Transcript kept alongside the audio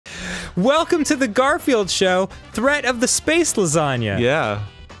Welcome to the Garfield show, Threat of the Space Lasagna. Yeah,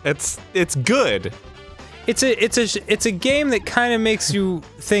 it's good. It's a game that kind of makes you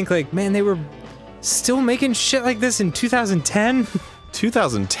think like, man, they were still making shit like this in 2010?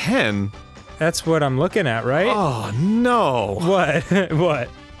 2010? That's what I'm looking at, right? Oh, no. What? What?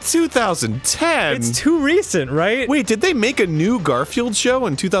 2010? It's too recent, right? Wait, did they make a new Garfield show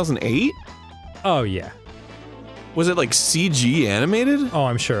in 2008? Oh, yeah. Was it like CG animated? Oh,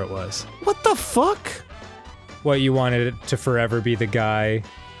 I'm sure it was. What the fuck? What, you wanted it to forever be the guy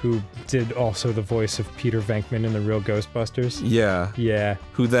who did also the voice of Peter Venkman in the real Ghostbusters? Yeah. Yeah.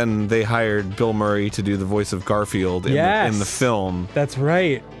 Who then they hired Bill Murray to do the voice of Garfield in, in the film. That's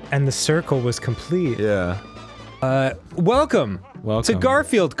right. And the circle was complete. Yeah. Welcome to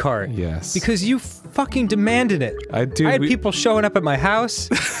Garfield Cart. Yes. Because you fucking demanded it. I had people showing up at my house.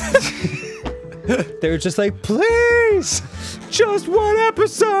 They were just like, please! Just one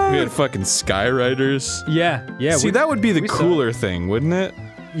episode! We had fucking Skywriters. Yeah. See, that would be the cooler thing, wouldn't it?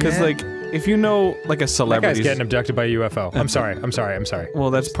 Because, like, if you know, like, a celebrity. That guy's getting abducted by a UFO. I'm sorry.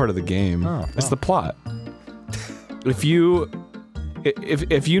 Well, that's part of the game. It's the plot. If you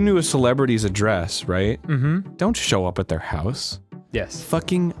knew a celebrity's address, right? Mm-hmm. Don't show up at their house. Yes.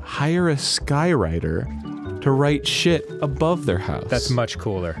 Fucking hire a skywriter to write shit above their house. That's much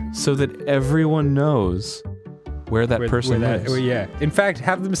cooler. So that everyone knows where that person lives. Yeah. In fact,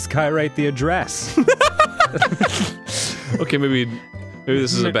 have them skywrite the address. Okay, maybe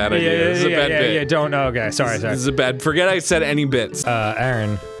this is a bad idea. This is a bad bit. Yeah, don't. Okay, sorry. This is a bad. Forget I said any bits.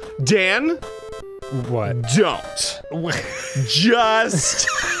 Aaron. Dan? What? Don't. Just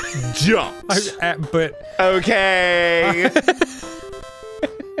don't. But okay.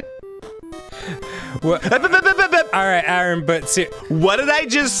 What? All right, Aaron. But see, what did I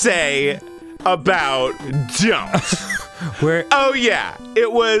just say about don't? Where? Oh yeah,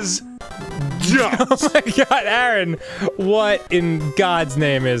 it was don't. Oh my God, Aaron! What in God's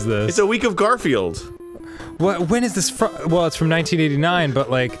name is this? It's a week of Garfield. What? When is this from? Well, it's from 1989, but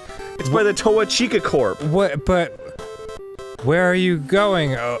like. It's by the Toa Chica Corp. What? But where are you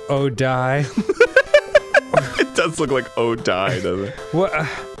going, Odai? It does look like Odai, doesn't it? What?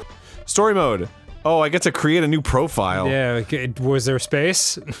 Story mode. Oh, I get to create a new profile. Yeah. Was there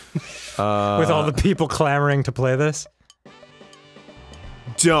space? With all the people clamoring to play this?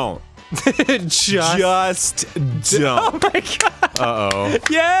 Don't. Just don't. Oh my God. Uh-oh.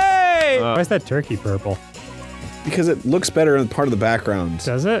 Yay! Why is that turkey purple? Because it looks better in part of the background.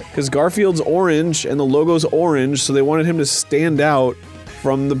 Does it? Because Garfield's orange and the logo's orange, so they wanted him to stand out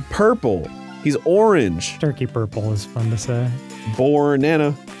from the purple. He's orange. Turkey purple is fun to say.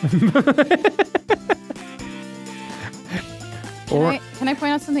 Banana. Can I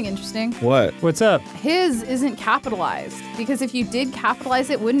point out something interesting? What? What's up? His isn't capitalized, because if you did capitalize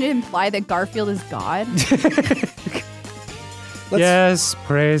it, wouldn't it imply that Garfield is God? Yes,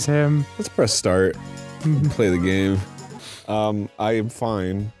 praise him. Let's press start. Play the game. I am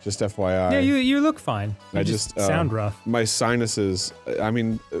fine, just FYI. Yeah, you look fine. You just sound rough. My sinuses, I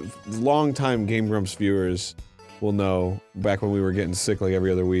mean, long-time Game Grumps viewers will know, back when we were getting sick like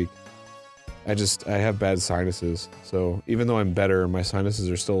every other week, I have bad sinuses, so even though I'm better, my sinuses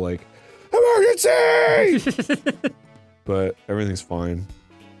are still like, emergency! But everything's fine.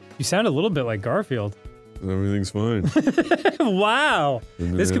 You sound a little bit like Garfield. Everything's fine. Wow!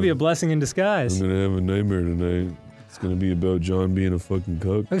 This could be a blessing in disguise. I'm gonna have a nightmare tonight. It's gonna be about John being a fucking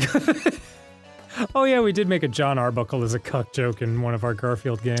cuck. Oh yeah, we did make a John Arbuckle as a cuck joke in one of our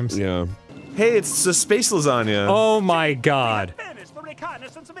Garfield games. Yeah. Hey, it's a space lasagna. Oh my God.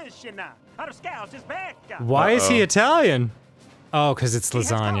 Why is he Italian? Oh, because it's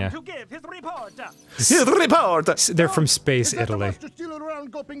lasagna. His report. They're from Space Italy.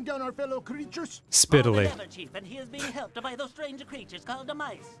 Spittily. What? Oh my God.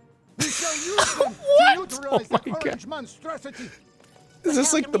 Is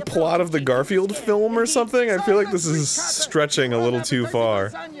this like the plot of the Garfield film or something? I feel like this is stretching a little too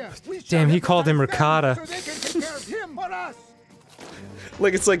far. Damn, he called him ricotta.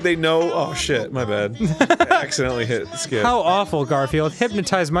 Like, it's like they know. Oh shit, my bad. I accidentally hit skip. How awful, Garfield.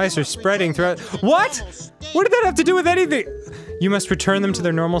 Hypnotized mice are spreading throughout. What? What did that have to do with anything? You must return them to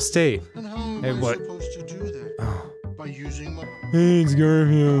their normal state. Hey, what? Hey, it's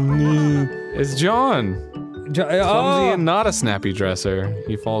Garfield. It's John. Clumsy and not a snappy dresser.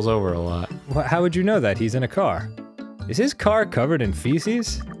 He falls over a lot. How would you know that? He's in a car. Is his car covered in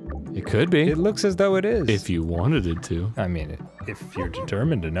feces? It could be. It looks as though it is. If you wanted it to. I mean, if you're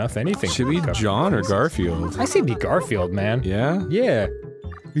determined enough, anything should be John or Garfield. I say be Garfield, man. Yeah? Yeah.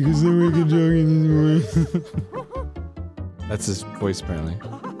 Because they make a joke in his voice. That's his voice, apparently.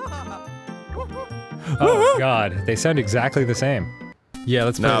 Oh god, they sound exactly the same. Yeah,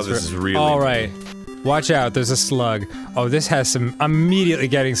 let's play Now this is really all right. Watch out, there's a slug. Oh, this has some. I'm immediately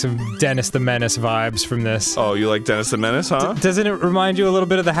getting some Dennis the Menace vibes from this. Oh, you like Dennis the Menace, huh? Doesn't it remind you a little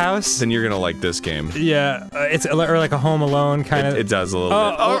bit of the house? Then you're gonna like this game. Yeah, it's or like a Home Alone kind of. It does a little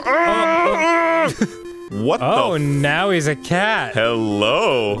bit. What the? Oh, now he's a cat.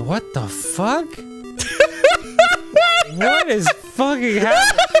 Hello. What the fuck? What is fucking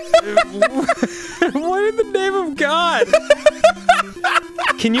happening? What in the name of God?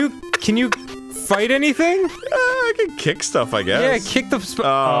 Can you fight anything? I can kick stuff, I guess. Yeah, kick the.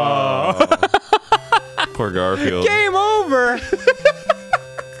 Oh. Poor Garfield. Game over.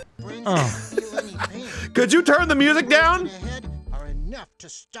 Oh. Could you turn the music down?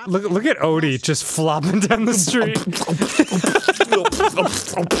 Look at Odie just flopping down the street.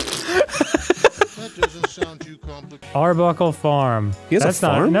 That doesn't sound too complicated. Arbuckle Farm. He has a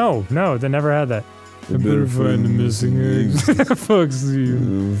farm? No, they never had that. I better find the missing eggs. Fucks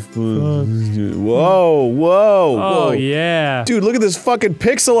you. Whoa, whoa, whoa. Oh yeah. Dude, look at this fucking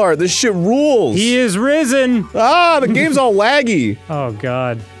pixel art. This shit rules. He is risen. Ah, the game's all laggy. Oh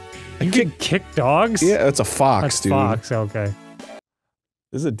god. You can kick dogs? Yeah, it's a fox, That's dude. Fox, okay.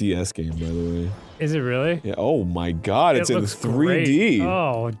 This is a DS game, by the way. Is it really? Yeah. Oh my god, it's It in looks 3D. great.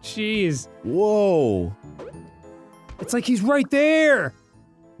 Oh, jeez. Whoa. It's like he's right there.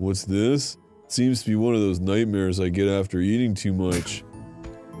 What's this? Seems to be one of those nightmares I get after eating too much.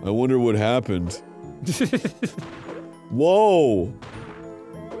 I wonder what happened. Whoa.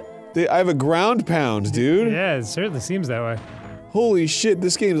 I have a ground pound, dude. Yeah, it certainly seems that way. Holy shit,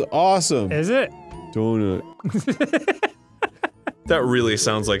 this game's awesome. Is it? Donut. That really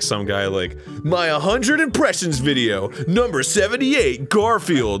sounds like some guy like, my 100 impressions video, number 78,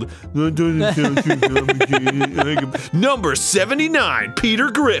 Garfield. That doesn't sound too complicated. Number 79, Peter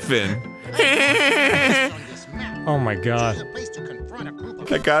Griffin. Oh my god.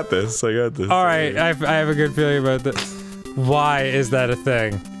 I got this, Alright, I have a good feeling about this. Why is that a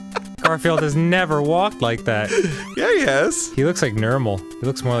thing? Garfield has never walked like that. Yeah, he has. He looks like Nermal. He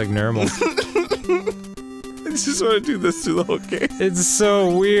looks more like Nermal. I just want to do this through the whole game. It's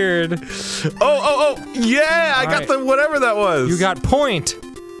so weird. Oh, yeah, I got the whatever that was. You got point.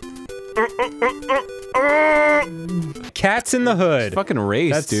 Cats in the Hood. Fucking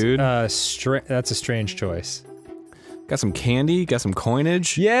race, dude. That's a strange choice. Got some candy, got some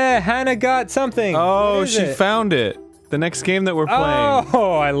coinage. Yeah, Hannah got something. Oh, she found it. The next game that we're playing.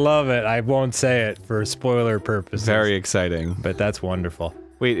 Oh, I love it. I won't say it for spoiler purposes. Very exciting. But that's wonderful.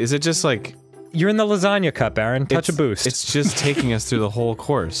 Wait, is it just like... You're in the lasagna cup, Aaron. Touch a boost. It's just taking us through the whole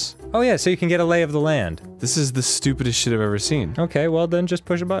course. Oh yeah, so you can get a lay of the land. This is the stupidest shit I've ever seen. Okay, well then just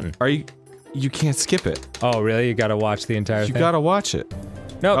push a button. Are you... You can't skip it. Oh really? You gotta watch the entire thing? You gotta watch it.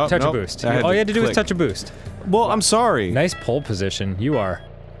 Nope, Oh, touch nope. a boost. I had All to you had to do was click. touch a boost. Well, I'm sorry. Nice pole position. You are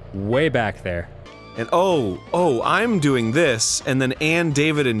way back there. And oh, I'm doing this, and then Ann,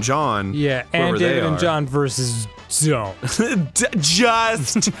 David, and John. Yeah, whoever and they David and are. John versus Don't.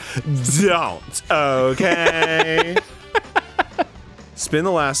 Just don't, okay? Spin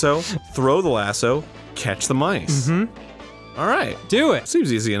the lasso, throw the lasso, catch the mice. Mm-hmm. All right. Do it.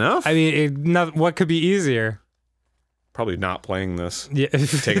 Seems easy enough. I mean, what could be easier? Probably not playing this. Yeah,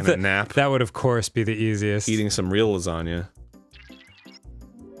 Taking a nap. That would, of course, be the easiest. Eating some real lasagna.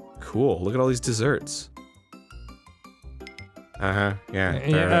 Cool. Look at all these desserts. Uh-huh. Yeah.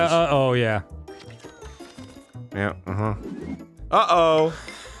 There it is. Oh, yeah. Yeah. Uh-huh. Uh-oh.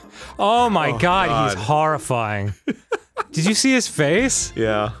 Oh my god, God. he's horrifying. Did you see his face?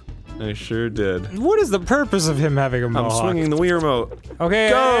 Yeah. I sure did. What is the purpose of him having a mohawk? I'm swinging the Wii remote. Okay,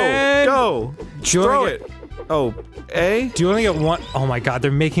 Go! and- Go! Do you Throw wanna it! Oh, A? Do you only get one? Oh my god,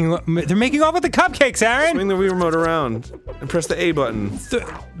 they're making off with the cupcakes, Aaron! Swing the Wii remote around and press the A button.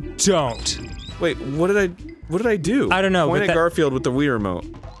 Don't. Wait, what did I do? I don't know, Point but at that- Garfield with the Wii remote.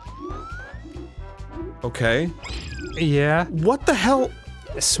 Okay. Yeah. What the hell?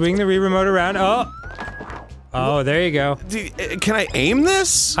 Swing the Wii remote around. Oh. Oh, there you go. Can I aim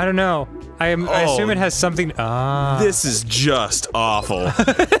this? I don't know. I assume it has something. Ah. This is just awful.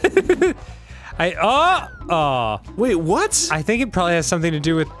 Wait, what? I think it probably has something to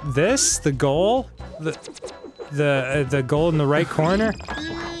do with this, the goal, the goal in the right corner.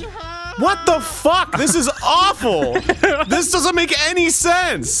 What the fuck? This is awful! This doesn't make any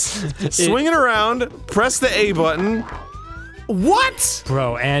sense! Swing it around, press the A button. What?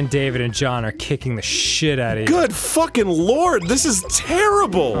 Bro, and David and John are kicking the shit out of you. Good fucking lord, this is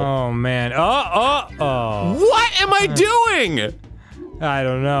terrible! Oh man. Oh. What am I doing? I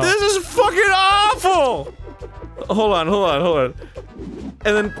don't know. This is fucking awful! Hold on.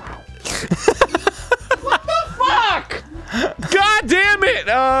 And then... it!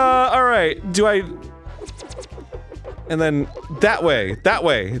 Alright. Do I... And then that way, that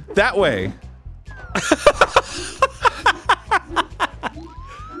way, that way.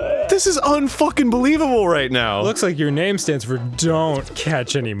 This is unfucking believable right now. Looks like your name stands for don't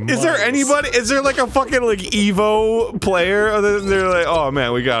catch any mice. Is there anybody, is there like a fucking like Evo player? Or they're like, oh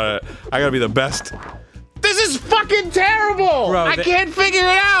man, I gotta be the best. This is fucking terrible! Bro, I can't figure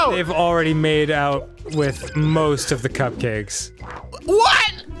it out! They've already made out with most of the cupcakes.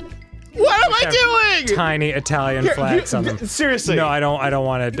 What? What am I doing? Tiny Italian flags on them. Seriously. No, I don't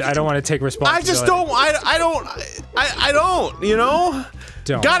want to take responsibility. I just don't, I don't, you know?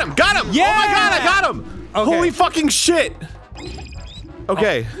 Don't. Got him! Yeah! Oh my god, I got him! Okay. Holy fucking shit!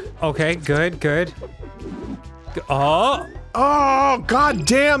 Okay. Okay, good. Oh! Oh, god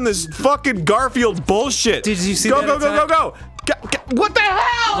damn this fucking Garfield bullshit! Did you see go, that Go, go, attack? go, go! What the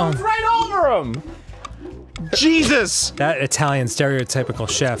hell? It's right over him! Jesus! That Italian stereotypical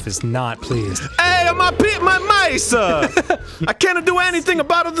chef is not pleased. Hey, my mice! I can't do anything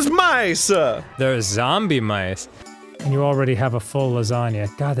about this mice! They're zombie mice. And you already have a full lasagna.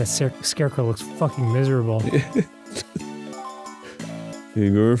 God, that scarecrow looks fucking miserable. Hey,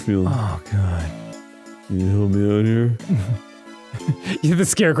 Garfield. Oh, God. Can you help me out here? The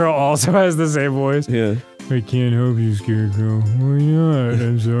scarecrow also has the same voice. Yeah. I can't help you, Scarecrow. Why not?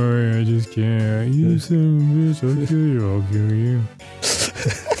 I'm sorry, I just can't. You son of a bitch, I'll kill you,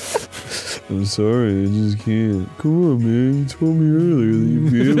 I'm sorry, I just can't. Come on, man. You told me earlier that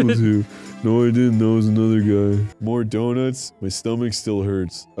you'd be able to. No, I didn't. That was another guy. More donuts? My stomach still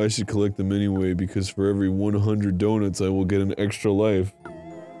hurts. I should collect them anyway, because for every 100 donuts, I will get an extra life.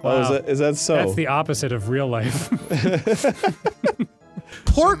 Wow. Oh, is that so? That's the opposite of real life.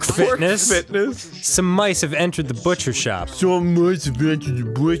 Pork fitness. Fitness? Some mice have entered the butcher shop. Some mice have entered the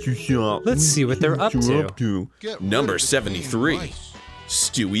butcher shop. Let's see what they're up to. Number 73,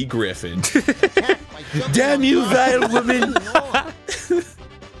 Stewie Griffin. Damn you, vile woman!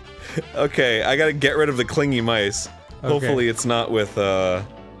 Okay, I gotta get rid of the clingy mice. Hopefully it's not with,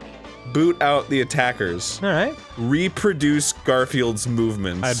 boot out the attackers. Alright. Reproduce Garfield's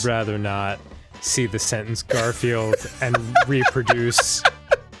movements. I'd rather not see the sentence Garfield and reproduce,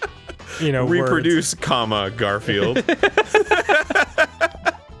 you know, Reproduce, comma, Garfield.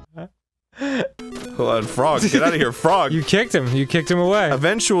 Hold on, Frog, get out of here, Frog! You kicked him away.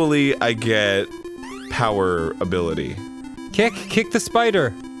 Eventually, I get power ability. Kick the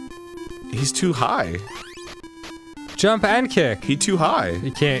spider. He's too high. Jump and kick. He too high.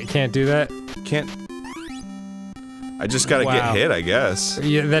 You can't do that. Can't. I just gotta Wow. get hit, I guess.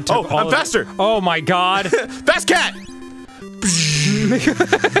 Yeah, that took Oh, I'm faster! Oh my god. Fast cat!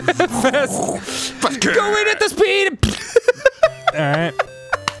 Fast Go in at the speed! Alright.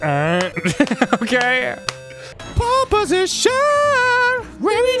 Okay. Pole position!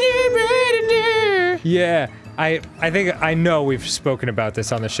 Yeah, I think I know we've spoken about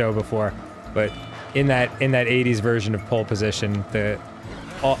this on the show before, but in that 80s version of Pole Position,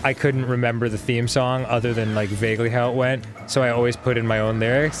 I couldn't remember the theme song other than like vaguely how it went, so I always put in my own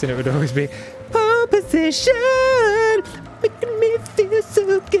lyrics, and it would always be Pole Position, making me feel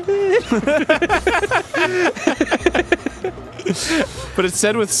so good. But it's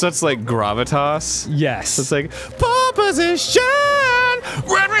said with such like gravitas. Yes. It's like pole position.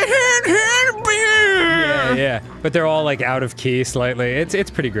 Yeah. But they're all like out of key slightly.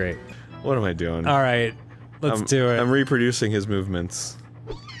 It's pretty great. What am I doing? All right, let's do it. I'm reproducing his movements.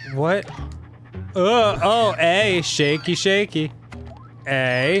 What? Oh, A, shaky.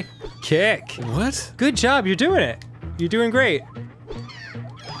 A, kick. What? Good job, you're doing it. You're doing great.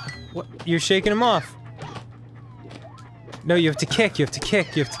 What? You're shaking him off. No, you have to kick.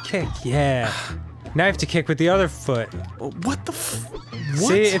 Yeah. Now you have to kick with the other foot. What the f-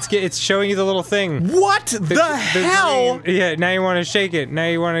 See, it's showing you the little thing. What the hell? green- Yeah, now you want to shake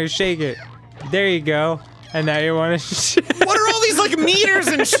it. There you go. And now you want to What are all these like meters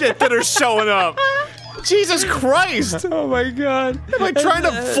and shit that are showing up? Jesus Christ! Oh my god. Am I trying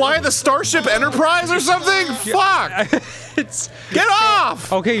to fly the Starship Enterprise or something? Fuck! Get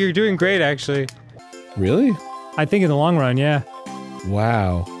off! Okay, you're doing great actually. Really? I think in the long run, yeah.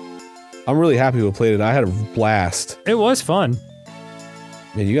 Wow. I'm really happy we played it. I had a blast. It was fun.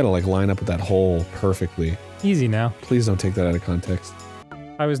 Man, you gotta like line up with that hole perfectly. Easy now. Please don't take that out of context.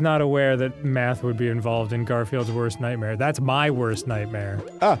 I was not aware that math would be involved in Garfield's worst nightmare. That's my worst nightmare.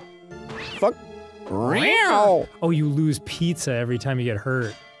 Ah. Fuck. Oh, you lose pizza every time you get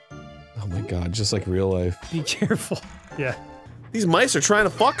hurt. Oh my god, just like real life. Be careful. Yeah. These mice are trying to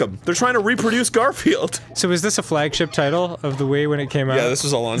fuck him. They're trying to reproduce Garfield. So is this a flagship title of the Wii when it came out? Yeah, this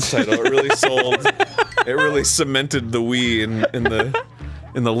was a launch title. It really sold. It really cemented the Wii in the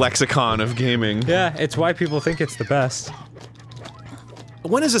in the lexicon of gaming. Yeah, it's why people think it's the best.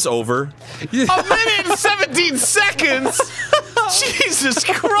 When is this over? A minute and 17 seconds! Jesus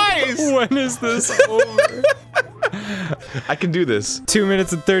Christ! When is this over? I can do this. 2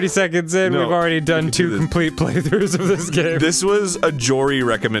 minutes and 30 seconds in, No, we've already done can do 2 this. complete playthroughs of this game. This was a Jory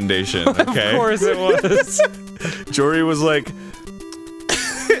recommendation, okay? Of course it was. Jory was like,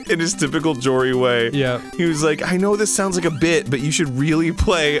 in his typical Jory way, Yeah. he was like, I know this sounds like a bit, but you should really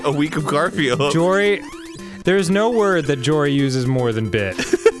play a week of Garfield. Jory, there's no word that Jory uses more than bit.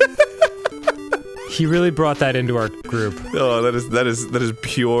 He really brought that into our group. Oh, that is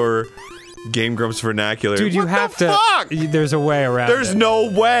pure Game Grumps vernacular. Dude, you What have the to. fuck? There's a way around There's it. no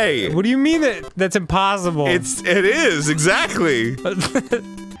way. What do you mean that's impossible? It is exactly.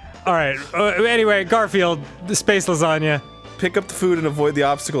 All right. Anyway, Garfield, the space lasagna. Pick up the food and avoid the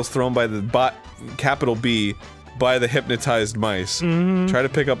obstacles thrown by the capital B by the hypnotized mice. Try to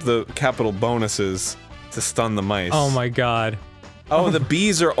pick up the capital bonuses to stun the mice. Oh my god. Oh, the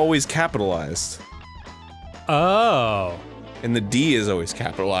B's are always capitalized. Oh. And the D is always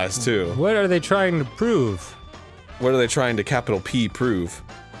capitalized too. What are they trying to prove? What are they trying to capital P prove?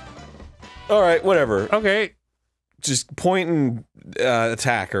 Alright, whatever. Okay. Just point and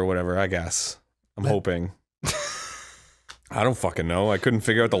attack or whatever, I guess. I'm hoping. I don't fucking know. I couldn't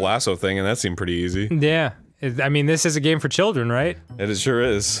figure out the lasso thing and that seemed pretty easy. Yeah. I mean, this is a game for children, right? It sure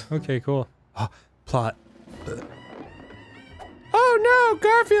is. Okay, cool. Oh, plot. Oh no,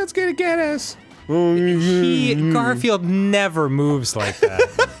 Garfield's gonna get us! Garfield never moves like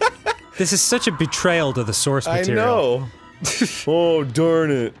that. This is such a betrayal to the source material. I know. Oh,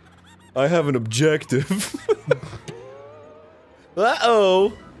 darn it. I have an objective.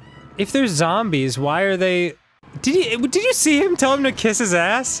 Uh-oh. If there's zombies, why are they... Did you see him tell him to kiss his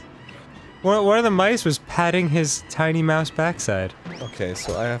ass? One of the mice was patting his tiny mouse backside. Okay,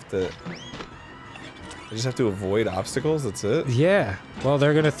 so I just have to avoid obstacles, that's it? Yeah. Well,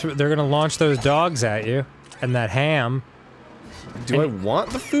 they're gonna launch those dogs at you, and that ham. Do I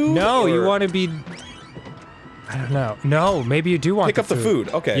want the food? No, you or- want to be... I don't know. No, maybe you do want Pick up the food,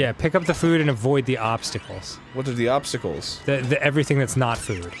 okay. Yeah, pick up the food and avoid the obstacles. What are the obstacles? Everything that's not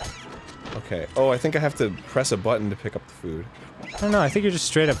food. Okay. Oh, I think I have to press a button to pick up the food. I don't know, I think you're just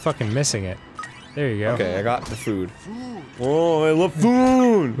straight up fucking missing it. There you go. Okay, I got the food. Oh, I love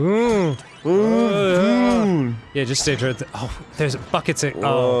food! Ooh. Food! Yeah, just stay right there. Oh, there's buckets of... Whoa.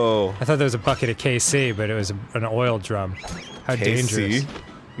 Oh, I thought there was a bucket of KC, but it was an oil drum. How dangerous. KC?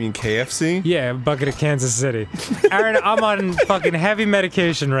 You mean KFC? Yeah, a bucket of Kansas City. Aaron, I'm on fucking heavy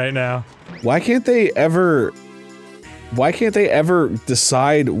medication right now. Why can't they ever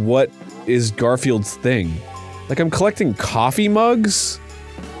decide what is Garfield's thing? Like, I'm collecting coffee mugs?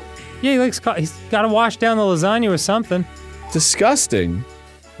 Yeah, he likes he's gotta wash down the lasagna with something. Disgusting.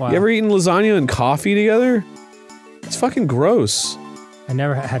 Wow. You ever eaten lasagna and coffee together? It's fucking gross. I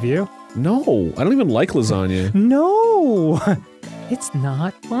never have you? No, I don't even like lasagna. No! It's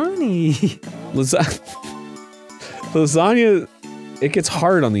not funny. Lasagna, it gets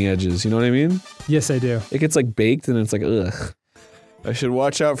hard on the edges, you know what I mean? Yes, I do. It gets like baked and it's like, ugh. I should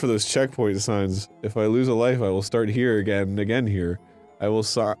watch out for those checkpoint signs. If I lose a life, I will start here again and again here. I will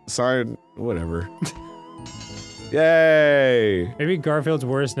sign... whatever. Yay! Maybe Garfield's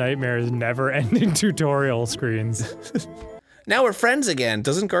worst nightmare is never-ending tutorial screens. Now we're friends again.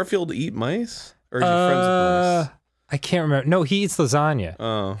 Doesn't Garfield eat mice? Or is he friends with mice? I can't remember. No, he eats lasagna.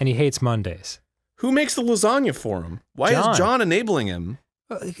 Oh. And he hates Mondays. Who makes the lasagna for him? Why John. is John enabling him?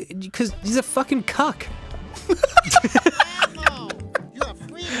 Because he's a fucking cuck. Bravo! You are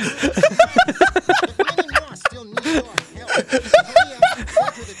free. If any more still need your help, hurry up, go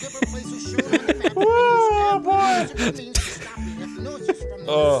to the different places shown on the map. Oh, boy! To stop the hypnosis from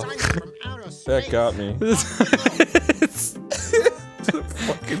the lasagna from outer space. That got me.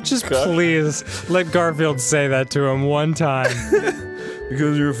 Just please let Garfield say that to him one time.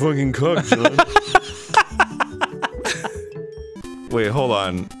 Because you're a fucking cuck, John. Wait, hold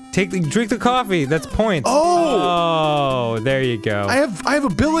on. Drink the coffee. That's points. Oh! Oh, there you go. I have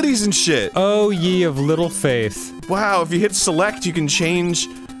abilities and shit. Oh, ye of little faith. Wow, if you hit select, you can change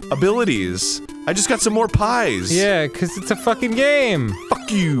abilities. I just got some more pies. Yeah, because it's a fucking game.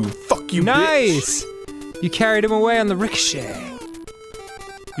 Fuck you, bitch. Nice. You carried him away on the ricochet.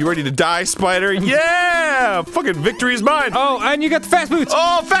 You ready to die, Spider? Yeah! Fucking victory is mine! Oh, and you got the fast boots.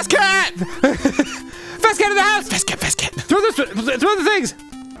 Oh, fast cat! Fast cat in the house. Fast cat, fast cat. Throw the things.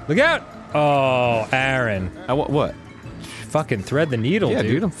 Look out. Oh, Aaron. What? Fucking thread the needle, Yeah,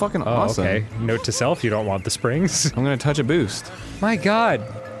 dude. dude, I'm fucking Oh, awesome. okay. Note to self, you don't want the springs. I'm gonna touch a boost. My god.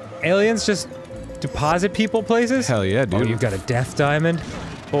 Aliens just deposit people places? Hell yeah, dude. Oh, you've got a death diamond?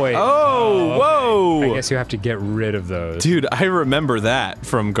 Boy. Oh, whoa! I guess you have to get rid of those. Dude, I remember that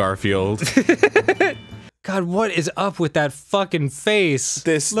from Garfield. God, what is up with that fucking face?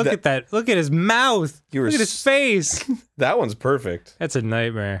 Look at that. Look at his mouth. Look at his face. That one's perfect. That's a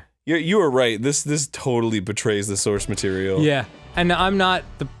nightmare. You were right. This totally betrays the source material. Yeah, and I'm not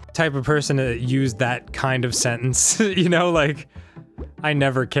the type of person to use that kind of sentence. You know, like, I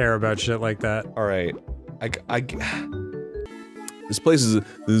never care about shit like that. All right, this place is a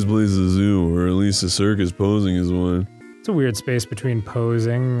zoo, or at least a circus posing is one. It's a weird space between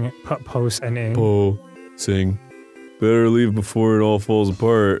posing, pose, and ing. Sing. Better leave before it all falls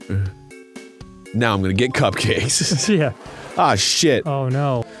apart. Now I'm gonna get cupcakes. Yeah. Ah, shit. Oh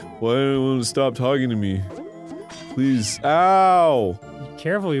no. Why don't you want to stop talking to me? Please. Ow!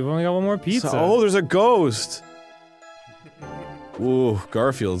 Careful, you've only got one more pizza. Oh, there's a ghost! Whoa,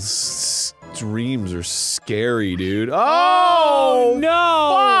 Garfield's dreams are scary, dude. Oh,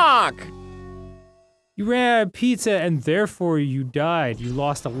 no! Fuck! You ran out of pizza and therefore you died. You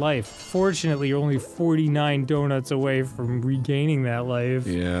lost a life. Fortunately, you're only 49 donuts away from regaining that life.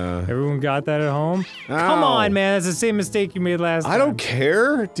 Yeah. Everyone got that at home? Ow. Come on, man. That's the same mistake you made last time. I don't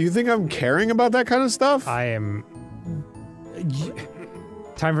care. Do you think I'm caring about that kind of stuff? I am...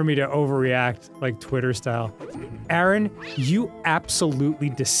 Time for me to overreact, like Twitter style. Aaron, you absolutely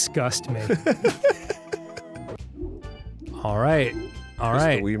disgust me. Alright.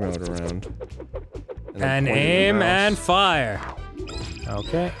 Alright. The Wiimote around. And aim and fire.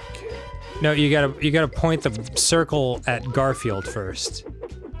 Okay. No, you gotta point the circle at Garfield first.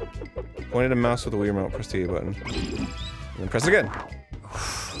 Point at a mouse with a Wiimote, press the A button. And then press it again.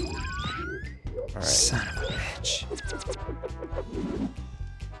 Alright. Son of a bitch.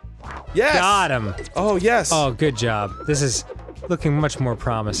 Yes! Got him! Oh, yes! Oh, good job. This is looking much more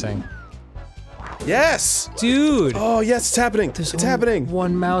promising. Yes! Dude! Oh, yes, it's happening! There's it's only happening!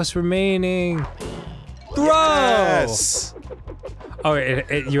 one mouse remaining. Throw! Yes! Oh,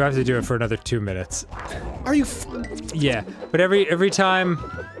 you have to do it for another 2 minutes. Are you Yeah, but every time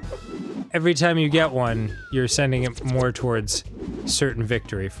you get one, you're sending it more towards certain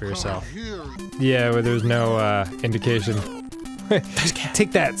victory for yourself. Yeah, where there's no indication.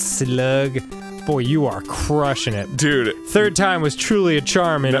 Take that, slug. Boy, you are crushing it. Dude. Third time was truly a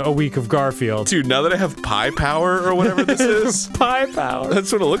charm in a week of Garfield. Dude, now that I have pie power or whatever this is. Pie power.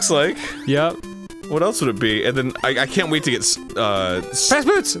 That's what it llooks like. Yep. What else would it be? And then I can't wait to get Fast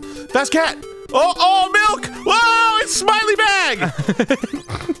boots! Fast cat! Oh, milk! Whoa, it's Smiley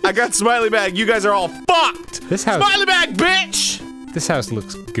Bag! I got Smiley Bag, you guys are all fucked! This house- Smiley Bag, bitch! This house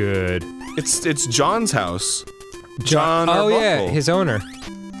looks good. It's John's house. John Oh yeah, Arbuckle. his owner.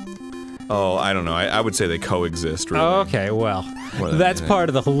 Oh, I don't know. I would say they coexist, really. Oh, okay, well. What- That's part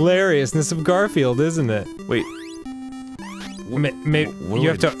of the hilariousness of Garfield, isn't it? Wait. You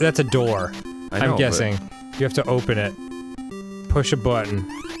have to- that's a door. I know, I'm guessing. You have to open it. Push a button.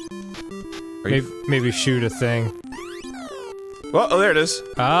 Maybe shoot a thing. Oh, there it is.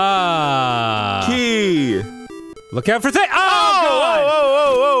 Ah! Key! Look out for things!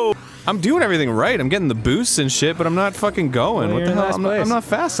 Oh, Whoa! I'm doing everything right. I'm getting the boosts and shit, but I'm not fucking going. Well, what the you're in hell? last I'm not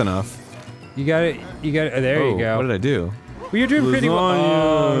fast enough. You got it. There you go. What did I do? Well, you're doing pretty well.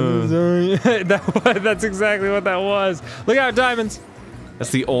 Oh, lasagna. That's exactly what that was. Look out, diamonds!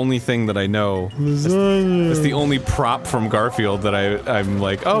 That's the only thing that I know. That's the only prop from Garfield that I'm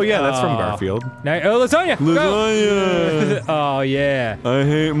like, oh yeah, that's from Garfield. Now, lasagna! Lasagna! Go. Oh, yeah. I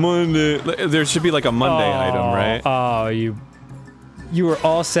hate Monday. There should be like a Monday item, right? Oh, you were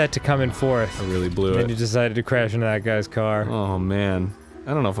all set to come in fourth. I really blew Then it. you decided to crash into that guy's car. Oh man.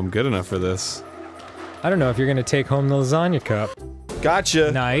 I don't know if I'm good enough for this. I don't know if you're gonna take home the lasagna cup.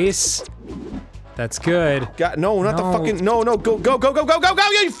 Gotcha. Nice. That's good. No, not the No. fucking. No, go, you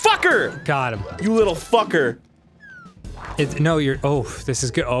fucker! Got him. You little fucker. No, you're. Oh, this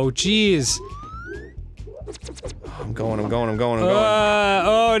is good. Oh, jeez. I'm going.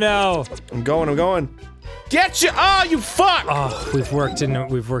 Oh no. I'm going. Get you! Oh, you fuck! Oh, we've worked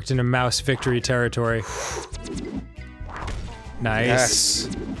in mouse victory territory. Nice. Yes.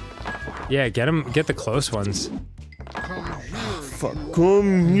 Yeah, get the close ones. Fuck.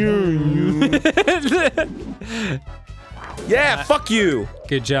 Come here, you. Yeah, fuck you.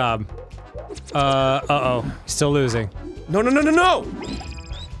 Good job. Uh-oh. Still losing. No.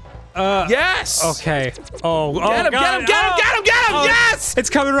 Yes. Okay. Oh, Get him! God. Oh, Yes! It's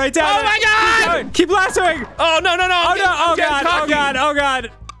coming right down. Oh my God! Keep lassoing! Oh no! Oh no! Oh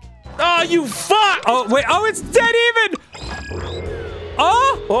God! Oh, you fuck! Oh, wait, oh, it's dead even!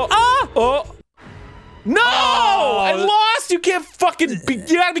 Oh! No! I lost! You can't fucking be,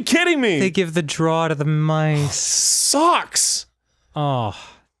 you gotta be kidding me! They give the draw to the mice. Sucks! Oh,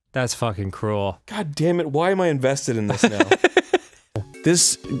 that's fucking cruel. God damn it, why am I invested in this now?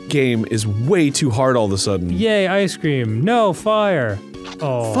 This game is way too hard all of a sudden. Yay, ice cream. No, fire.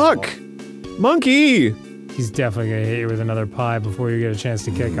 Oh. Fuck! Monkey! He's definitely gonna hit you with another pie before you get a chance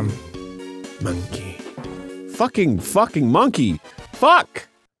to kick him. Monkey. Fucking monkey! Fuck!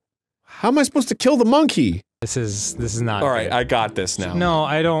 How am I supposed to kill the monkey? This is not Alright, good. I got this now. No,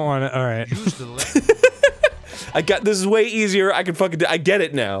 I don't wanna, alright. This is way easier, I can fucking I get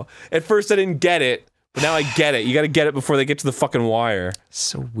it now. At first I didn't get it, but now I get it. You gotta get it before they get to the fucking wire.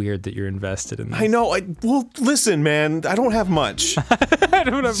 So weird that you're invested in this. I know, well, listen, man, I don't have much. I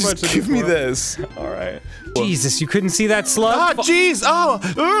don't have much. Just give me this. Alright. Jesus, you couldn't see that slug? Ah, jeez! Oh!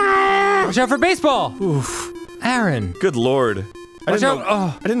 Watch out for baseball! Oof. Aaron. Good lord. I Watch didn't out. know,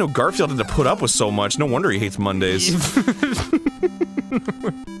 Oh. I didn't know Garfield had to put up with so much. No wonder he hates Mondays.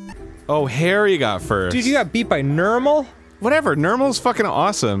 Oh, Harry got first. Dude, you got beat by Nermal? Whatever, Nermal's fucking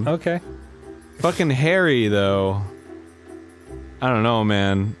awesome. Okay. Fucking Harry, though. I don't know,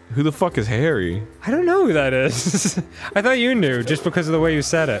 man. Who the fuck is Harry? I don't know who that is. I thought you knew, just because of the way you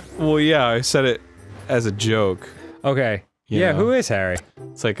said it. Well, yeah, I said it as a joke. Okay. Yeah, know. who is Harry?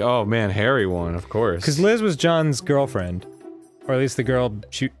 It's like, oh man, Harry won, of course. Because Liz was John's girlfriend. Or at least the girl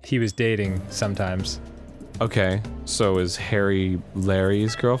he was dating sometimes. Okay, so is Harry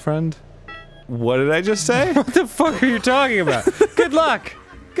Larry's girlfriend? What did I just say? What the fuck are you talking about? Good luck!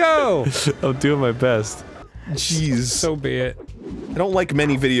 Go! I'm doing my best. Jeez. So be it. I don't like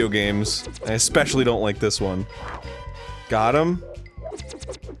many video games. I especially don't like this one. Got him?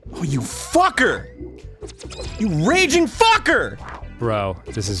 Oh, you fucker! You raging fucker! Bro,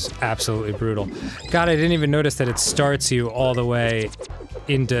 this is absolutely brutal. God, I didn't even notice that it starts you all the way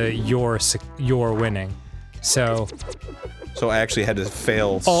into your winning. So I actually had to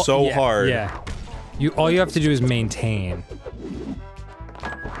fail all- so yeah, hard. Yeah. All you have to do is maintain.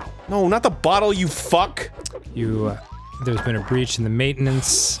 No, not the bottle, you fuck! There's been a breach in the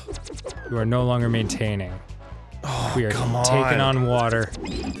maintenance. You are no longer maintaining. Oh, We are come on. taking on water.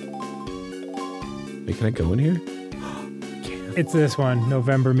 Wait, can I go in here? It's this one,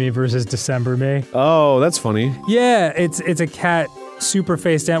 November me versus December me. Oh, that's funny. Yeah, it's a cat super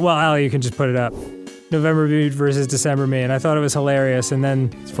face down. Well, Allie, you can just put it up. November me versus December me, and I thought it was hilarious, and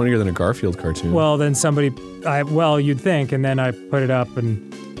then, It's funnier than a Garfield cartoon. well, then well, you'd think, and then I put it up,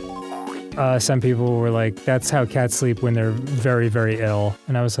 and some people were like, that's how cats sleep when they're very, very ill.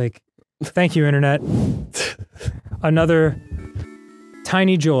 And I was like, thank you, internet. Another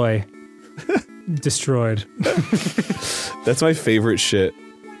tiny joy destroyed. That's my favorite shit.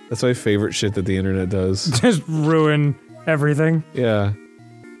 That's my favorite shit that the internet does. Just ruin everything. Yeah.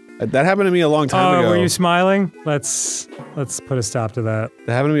 That happened to me a long time ago. Were you smiling? Let's put a stop to that.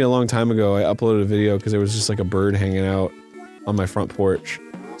 That happened to me a long time ago. I uploaded a video because there was just like a bird hanging out on my front porch.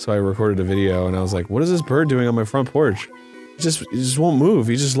 So I recorded a video and I was like, what is this bird doing on my front porch? He just won't move.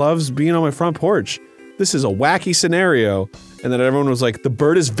 He just loves being on my front porch. This is a wacky scenario. And then everyone was like, the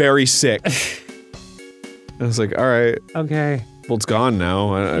bird is very sick. I was like, alright. Okay. Well, it's gone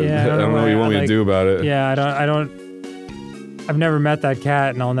now. I don't know what why you want me like- to do about it. Yeah, I've never met that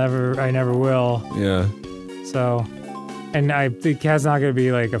cat, and I never will. Yeah. So, and the cat's not gonna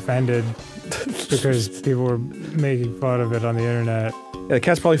be like offended because people were making fun of it on the internet. Yeah, the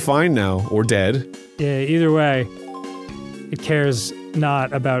cat's probably fine now. Or dead. Yeah, either way, it cares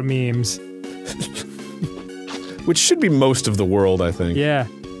not about memes. Which should be most of the world, I think. Yeah.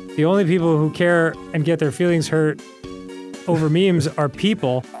 The only people who care and get their feelings hurt over memes are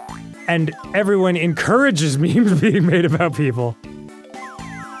people, and everyone encourages memes being made about people.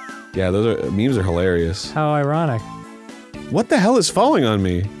 Yeah, memes are hilarious. How ironic. What the hell is falling on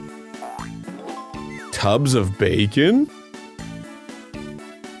me? Tubs of bacon?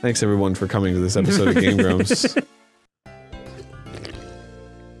 Thanks everyone for coming to this episode of Game Grumps.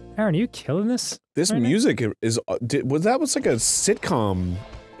 Aaron, are you killing this? This right now? music is was like a sitcom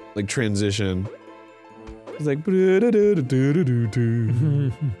like transition. It's like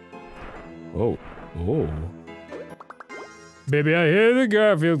whoa. Whoa. Baby, I hear the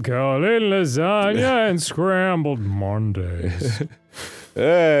Garfield calling lasagna and scrambled Mondays.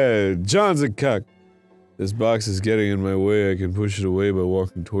 Hey, John's a cuck. This box is getting in my way. I can push it away by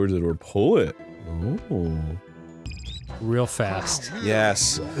walking towards it or pull it. Oh. Real fast.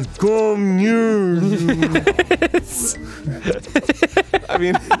 Yes. Come here. I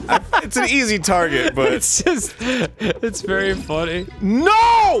mean, it's an easy target, but It's very funny.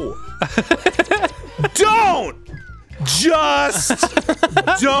 no! Don't! Just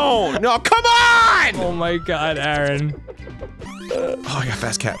don't. No, come on! Oh my god, Aaron. Oh, I got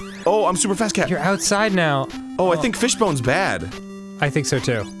fast cat. Oh, I'm super fast cat. You're outside now. Oh, I think Fishbone's bad. I think so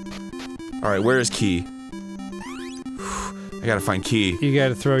too. All right, where is Key? I gotta find Key. You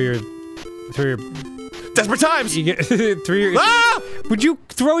gotta throw your Desperate times! you get throw your Ah! Would you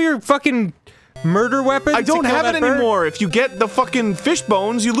throw your fucking murder weapon? I don't to kill have it that bird? anymore. If you get the fucking fish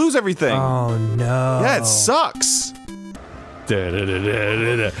bones, you lose everything. Oh no. Yeah, it sucks.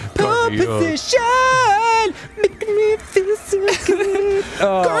 Position, making me feel so good.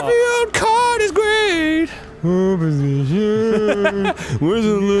 Garfield card is great. Where's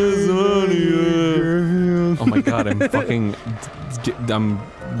the lasagna? Oh my god, I'm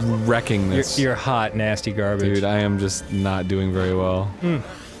wrecking this. You're hot, nasty garbage. Dude, I am just not doing very well.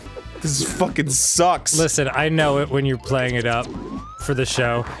 This fucking sucks. Listen, I know it when you're playing it up for the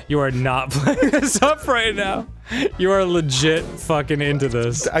show. You are not playing this up right now. You are legit fucking into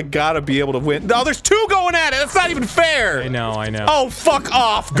this. I gotta be able to win. No, there's two going at it. That's not even fair. I know, I know. Oh, fuck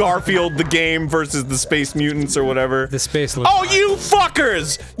off, Garfield the game versus the Space Mutants or whatever. The space looks Oh, you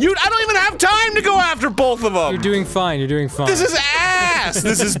fuckers! I don't even have time to go after both of them. You're doing fine, you're doing fine. This is ass!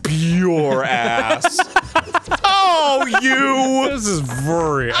 This is pure ass. Oh, you! This is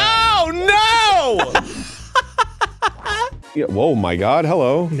very Oh, no! Yeah, whoa, my god,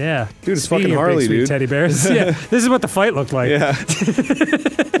 hello. Yeah. Dude, it's Speaking fucking of Harley, big, sweet dude. teddy bears. Yeah, this is what the fight looked like. Yeah.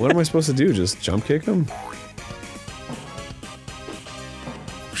 What am I supposed to do? Just jump kick him?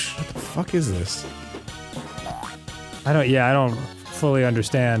 What the fuck is this? I don't fully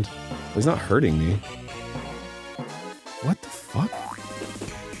understand. He's not hurting me. What the fuck?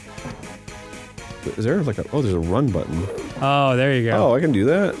 Is there like a- oh, there's a run button. Oh, there you go. Oh, I can do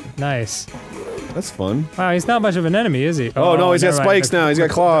that? Nice. That's fun. Wow, he's not much of an enemy, is he? Oh, no, he's got never mind. spikes now, he's got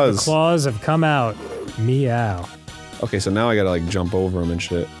claws. The claws have come out. Meow. Okay, so now I gotta like jump over him and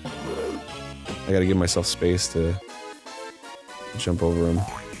shit. I gotta give myself space to jump over him.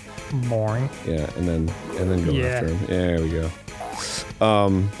 Boring. Yeah, and then go Yeah. after him. Yeah, there we go.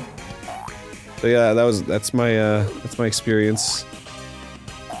 So yeah, that's my experience.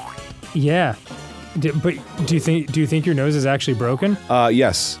 Yeah. But do you think your nose is actually broken?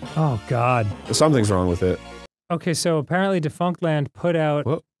 Yes. Oh God. Something's wrong with it. Okay, so apparently Defunctland put out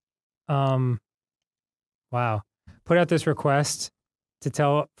Whoa. wow. Put out this request to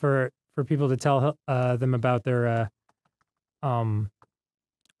tell for people to tell them about their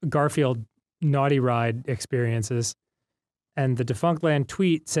Garfield naughty ride experiences. And the Defunctland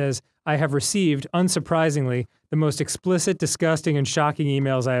tweet says, "I have received, unsurprisingly, the most explicit, disgusting, and shocking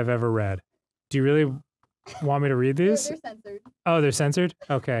emails I have ever read." Do you really want me to read these? They're censored. Oh, they're censored?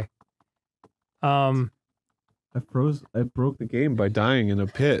 Okay. I broke the game by dying in a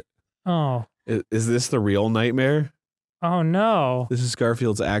pit. Oh. Is this the real nightmare? Oh no. This is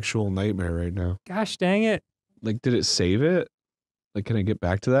Garfield's actual nightmare right now. Gosh dang it. Like, did it save it? Like, can I get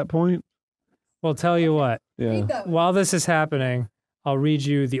back to that point? Well, tell you what. Yeah. While this is happening, I'll read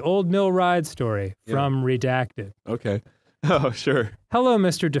you the Old Mill Ride story from Redacted. Okay. Oh, sure. Hello,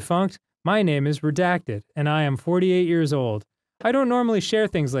 Mr. Defunct. My name is Redacted, and I am 48 years old. I don't normally share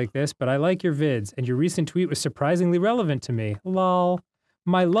things like this, but I like your vids, and your recent tweet was surprisingly relevant to me. Lol.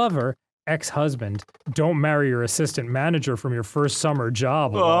 My lover, ex-husband, don't marry your assistant manager from your first summer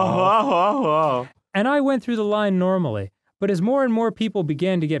job. Lol. And I went through the line normally, but as more and more people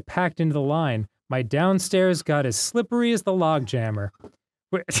began to get packed into the line, my downstairs got as slippery as the log jammer.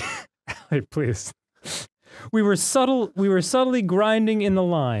 Wait, please. We were subtly grinding in the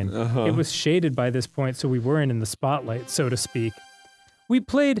line. It was shaded by this point, so we weren't in the spotlight, so to speak. We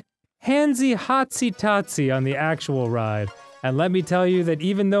played handsy hotsy totsy on the actual ride. And let me tell you that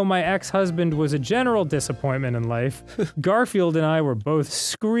even though my ex-husband was a general disappointment in life, Garfield and I were both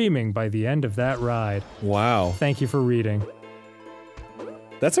screaming by the end of that ride. Wow. Thank you for reading.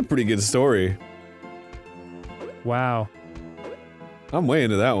 That's a pretty good story. Wow. I'm way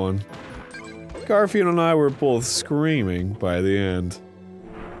into that one. Garfield and I were both screaming by the end.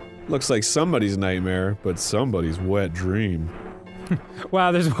 Looks like somebody's nightmare, but somebody's wet dream.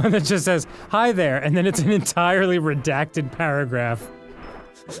 Wow, there's one that just says, "Hi there," and then it's an entirely redacted paragraph.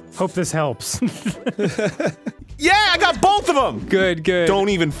 Hope this helps. Yeah, I got both of them! Good, good. Don't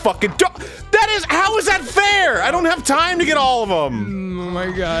even fucking how is that fair? I don't have time to get all of them! Oh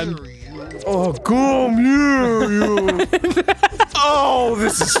my god. Oh, come here, you! Oh,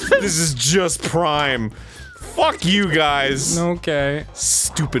 this is just prime. Fuck you guys. Okay.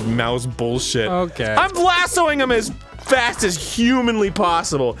 Stupid mouse bullshit. Okay. I'm lassoing him as fast as humanly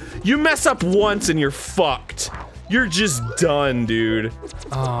possible. You mess up once and you're fucked. You're just done, dude.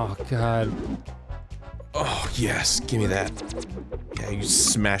 Oh god. Oh, yes. Give me that. Yeah, you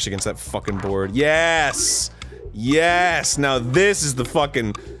smash against that fucking board. Yes! Yes! Now this is the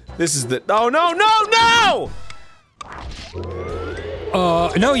fucking... This is the... Oh, no, no, no!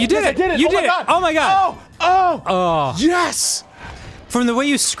 No, you did it! You did it! Oh my god! Oh! Yes! From the way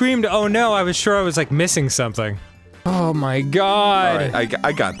you screamed, oh no, I was sure I was like missing something. Oh my god! Alright,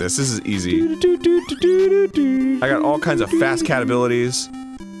 I got this. This is easy. I got all kinds of fast cat abilities.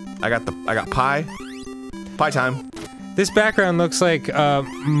 I got pie. Pie time. This background looks like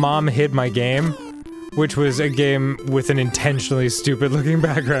Mom Hid My Game, which was a game with an intentionally stupid looking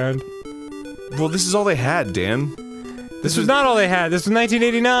background. Well, this is all they had, Dan. This was not all they had. This was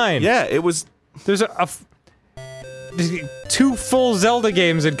 1989. Yeah, it was... There's two full Zelda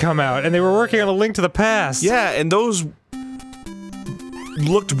games had come out, and they were working on A Link to the Past. Yeah, and those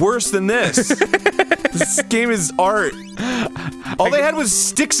looked worse than this. This game is art. All they had was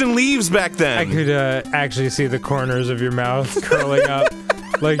sticks and leaves back then. I could actually see the corners of your mouth curling up,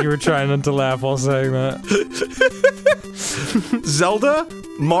 like you were trying not to laugh while saying that. Zelda,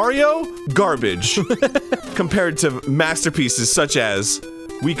 Mario, garbage. Compared to masterpieces such as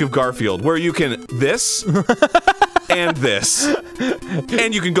Week of Garfield, where you can this and this,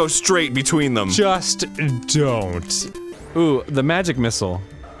 and you can go straight between them. Just don't. Ooh, the magic missile.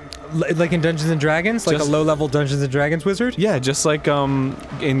 Like in Dungeons and Dragons? Like a low-level Dungeons and Dragons wizard? Yeah, just like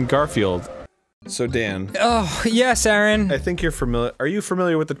in Garfield. So Dan, Oh, yes, Aaron. I think you're familiar. Are you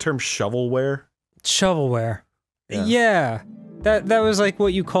familiar with the term shovelware? Shovelware. Yeah. Yeah. That was like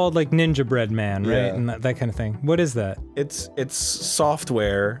what you called like Ninja Bread Man, right? Yeah. And that kind of thing. What is that? It's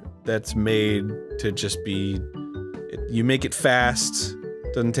software that's made to just be. You make it fast.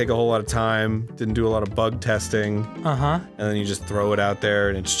 Doesn't take a whole lot of time. Didn't do a lot of bug testing. Uh-huh. And then you just throw it out there,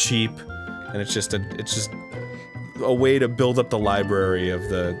 and it's cheap, and it's just a way to build up the library of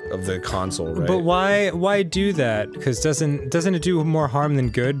the console, right? But why do that? Because doesn't it do more harm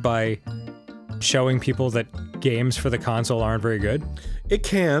than good by showing people that games for the console aren't very good? It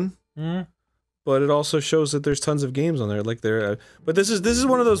can, but it also shows that there's tons of games on there. Like but this is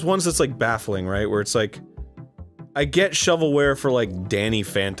one of those ones that's like baffling, right? Where it's like, I get shovelware for like Danny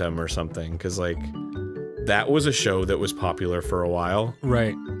Phantom or something, because like that was a show that was popular for a while.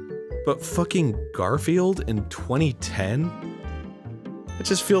 Right. But fucking Garfield in 2010? It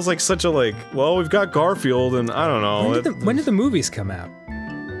just feels like such a like, well, we've got Garfield and I don't know. When did the movies come out?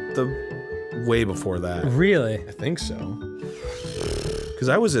 Way before that. Really? I think so. Because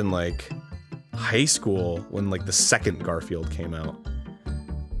I was in like high school when like the second Garfield came out.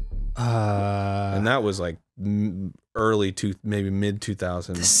 And that was like maybe mid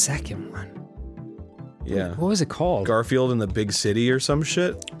 2000s. The second one. Yeah. What was it called? Garfield in the Big City or some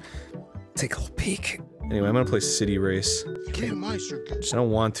shit. Take a little peek. Anyway, I'm gonna play City Race. Three mice are good. I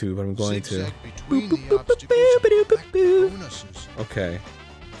don't want to, but I'm going to. Zigzag between the obstacles and collect bonuses. Okay.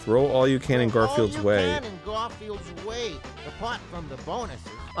 Throw all you can in Garfield's All you way. can in Garfield's way, apart from the bonuses.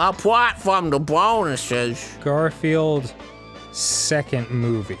 Apart from the bonuses. Garfield second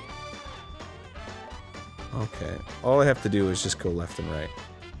movie. Okay. All I have to do is just go left and right.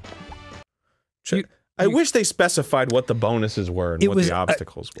 You- I wish they specified what the bonuses were and It what was the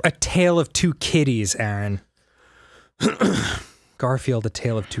obstacles were. A Tale of Two Kitties, Aaron. Garfield, A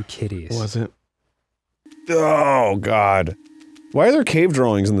Tale of Two Kitties. Was it? Oh, God. Why are there cave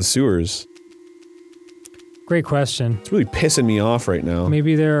drawings in the sewers? Great question. It's really pissing me off right now.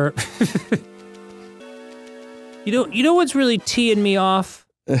 Maybe they're... You know what's really teeing me off?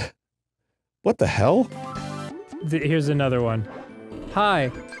 What the hell? Here's another one.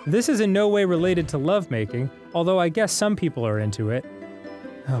 Hi, this is in no way related to lovemaking, although I guess some people are into it.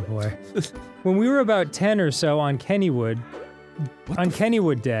 Oh boy. When we were about 10 or so on Kennywood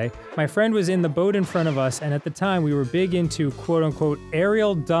Day, my friend was in the boat in front of us, and at the time we were big into quote-unquote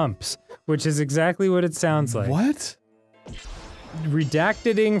aerial dumps, which is exactly what it sounds like. What?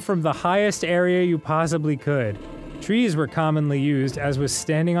 Redacting from the highest area you possibly could. Trees were commonly used, as was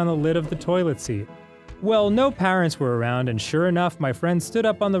standing on the lid of the toilet seat. Well, no parents were around, and sure enough, my friend stood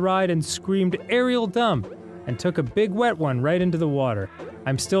up on the ride and screamed aerial dump, and took a big wet one right into the water.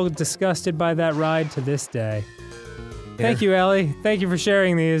 I'm still disgusted by that ride to this day. Thank you, Ellie. Thank you for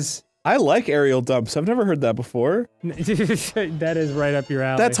sharing these. I like aerial dumps. I've never heard that before. That is right up your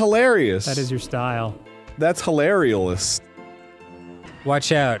alley. That's hilarious. That is your style. That's hilarious.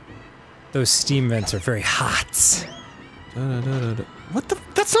 Watch out. Those steam vents are very hot. What the?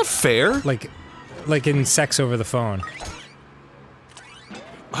 That's not fair. Like in Sex Over the Phone.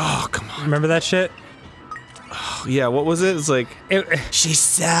 Oh, come on. Remember that shit? Yeah, what was it? It's like, she's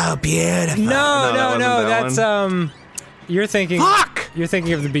so beautiful. No, that wasn't that that's one. you're thinking Fuck! You're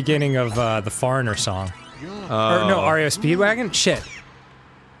thinking of the beginning of the Foreigner song. Or no, REO Speedwagon? Shit.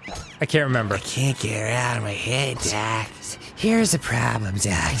 I can't remember. Can't get her out of my head, Doc. Here's the problem,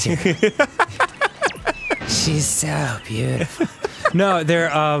 Doctor. She's so beautiful. No, they're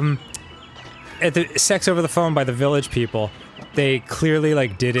at the Sex Over the Phone by the Village People. They clearly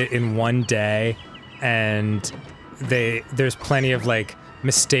like did it in one day, and there's plenty of like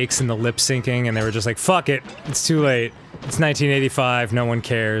mistakes in the lip syncing, and they were just like, fuck it, it's too late. It's 1985, no one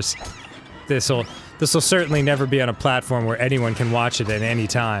cares. This'll certainly never be on a platform where anyone can watch it at any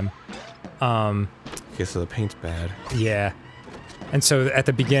time. Okay, so the paint's bad. Yeah. And so at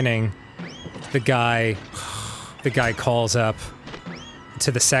the beginning, the guy calls up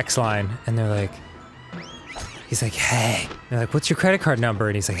to the sex line, and they're like, he's like, hey. They're like, what's your credit card number?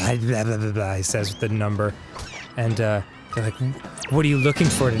 And he's like, blah, blah, blah, blah. He says the number. And they're like, what are you looking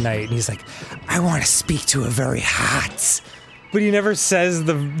for tonight? And he's like, I want to speak to a very hot. But he never says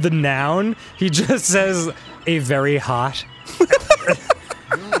the noun. He just says a very hot.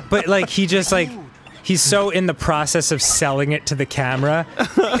 But like, he just like, he's so in the process of selling it to the camera.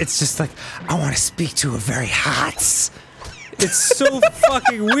 It's just like, I want to speak to a very hot. It's so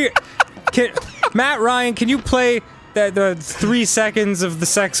fucking weird. Matt Ryan, can you play the 3 seconds of the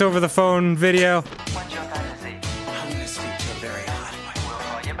Sex Over the Phone video?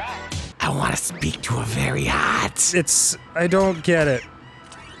 I want to speak to a very hot. I don't get it.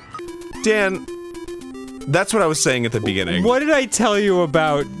 Dan, that's what I was saying at the beginning. What did I tell you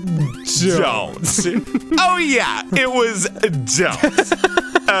about Jones? Oh yeah, it was Jones.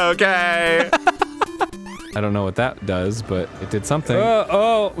 Okay. I don't know what that does, but it did something.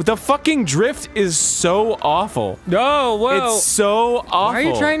 Oh. The fucking drift is so awful. No, whoa. It's so awful. Why are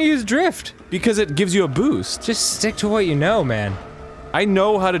you trying to use drift? Because it gives you a boost. Just stick to what you know, man. I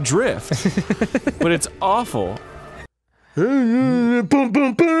know how to drift, but it's awful. They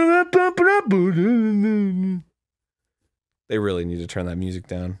really need to turn that music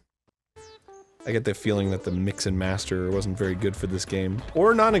down. I get the feeling that the mix and master wasn't very good for this game,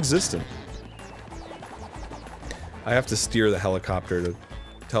 or non-existent. I have to steer the helicopter to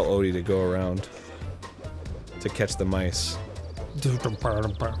tell Odie to go around to catch the mice.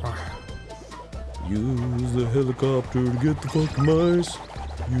 Use the helicopter to get the fucking mice.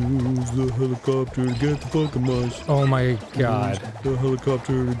 Use the helicopter to get the fucking mice. Oh my god. Use the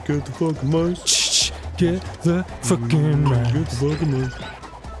helicopter to get the fucking mice. Shh, get the fucking mice. Get the fucking mice.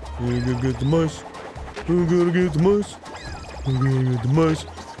 We're gonna get the mice. We're gonna get the mice. We're gonna get the mice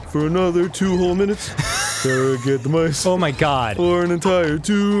for another 2 whole minutes. Gotta get the mice. Oh my god. For an entire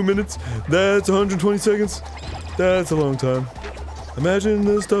 2 minutes. That's 120 seconds. That's a long time. Imagine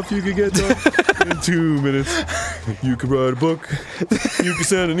the stuff you could get done in 2 minutes. You could write a book. You could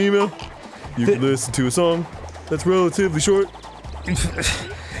send an email. You could listen to a song that's relatively short.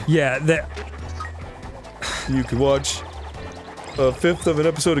 Yeah, You could watch a 1/5 of an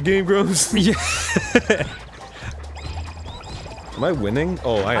episode of Game Grumps. Yeah. Am I winning?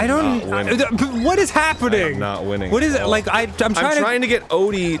 Oh, I am not winning. What is happening? I am not winning. What is it? Like, I'm trying to get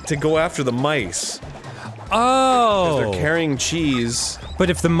Odie to go after the mice. Oh. They're carrying cheese. But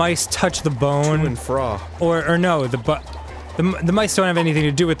if the mice touch the bone, To and fro. or no, the mice don't have anything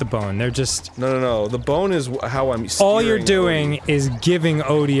to do with the bone. They're just. No. The bone is how I'm. All you're doing Odie. is giving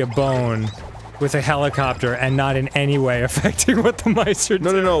Odie a bone with a helicopter, and not in any way affecting what the mice are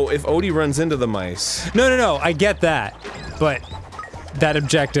doing. No. If Odie runs into the mice. No. I get that, but that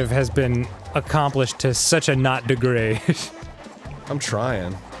objective has been accomplished to such a not degree. I'm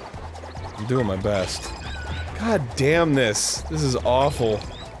trying. I'm doing my best. God damn this. This is awful.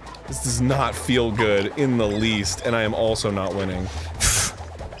 This does not feel good in the least, and I am also not winning.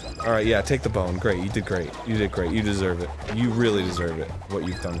 Alright, yeah, take the bone. Great, you did great. You did great. You deserve it. You really deserve it, what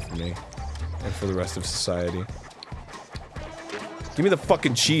you've done for me. And for the rest of society. Give me the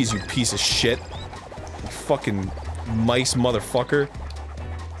fucking cheese, you piece of shit. You fucking mice motherfucker.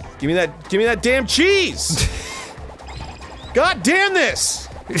 Give me that damn cheese! God damn this!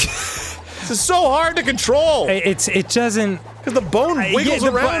 This is so hard to control! It doesn't. Because the bone wiggles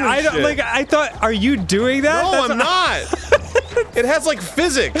around and shit. Like, I thought, are you doing that? No, I'm not! It has, like,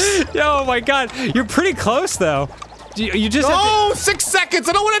 physics! Oh my god, you're pretty close, though. You just have No! 6 seconds!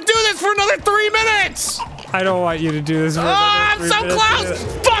 I don't want to do this for another 3 minutes! to, I don't want you to do this for I'm another 3 so minutes.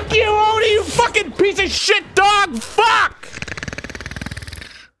 close! Fuck you, Odie, you fucking piece of shit dog! Fuck!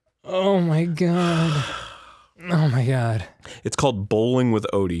 Oh my god. Oh my god. It's called Bowling with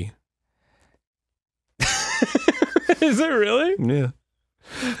Odie. Is it really? Yeah.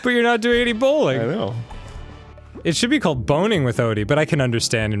 But you're not doing any bowling. I know. It should be called Boning with Odie, but I can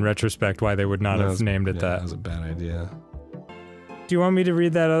understand in retrospect why they would not have named it That that. was a bad idea. Do you want me to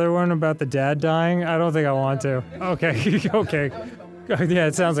read that other one about the dad dying? I don't think I want to. Okay, okay. Yeah,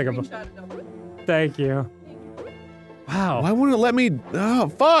 it sounds like a... Thank you. Wow. Why wouldn't it let me? Oh,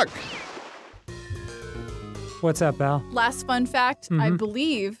 fuck! What's up, Al? Last fun fact, I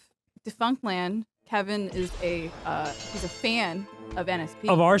believe Defunctland, Kevin is he's a fan of NSP.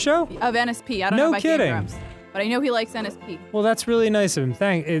 Of our show? Of NSP. I don't No know about kidding. Game Grumps, but I know he likes NSP. Well, that's really nice of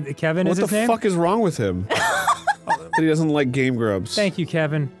him. Kevin is What his the name? fuck is wrong with him? That he doesn't like Game Grumps. Thank you,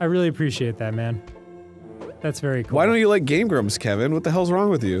 Kevin. I really appreciate that, man. That's very cool. Why don't you like Game Grumps, Kevin? What the hell's wrong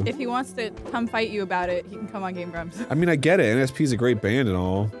with you? If he wants to come fight you about it, he can come on Game Grumps. I mean, I get it. NSP's a great band and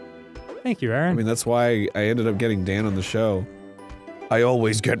all. Thank you, Aaron. I mean, that's why I ended up getting Dan on the show. I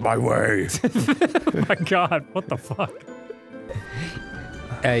always get my way. Oh my god, what the fuck?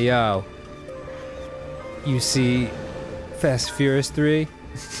 Hey, yo. You see Fast Furious 3?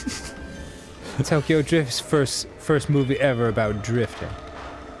 Tokyo Drift's first movie ever about drifting.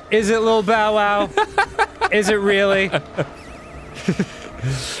 Is it Lil Bow Wow? Is it really?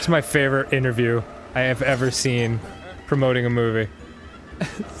 It's my favorite interview I have ever seen promoting a movie.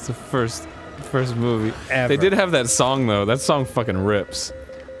 It's the first movie Ever. They did have that song though. That song fucking rips.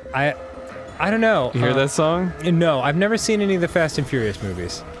 I don't know. You hear that song? No, I've never seen any of the Fast and Furious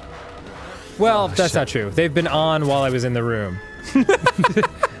movies. Well, that's not true. They've been on while I was in the room.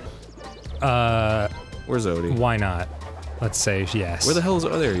 Where's Odie? Why not? Let's say yes. Where the hell is?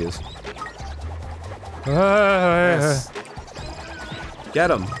 Oh, there he is. Get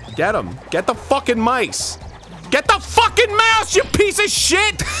him! Get him! Get the fucking mice! Get the fucking mouse, you piece of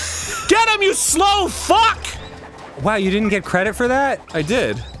shit! Get him, you slow fuck! Wow, you didn't get credit for that? I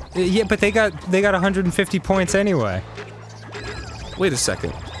did. Yeah, but they got 150 points anyway. Wait a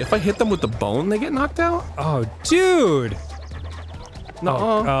second. If I hit them with the bone, they get knocked out? Oh, dude! No.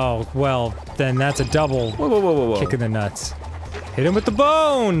 Oh, well, then that's a double Whoa, whoa, whoa, whoa, whoa. kick in the nuts. Hit him with the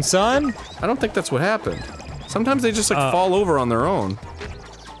bone, son! I don't think that's what happened. Sometimes they just like fall over on their own.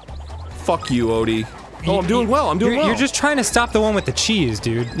 Fuck you, Odie. Oh, I'm doing well. I'm doing well. You're just trying to stop the one with the cheese,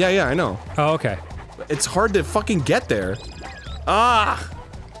 dude. Yeah, yeah, I know. Oh, okay. It's hard to fucking get there. Ah!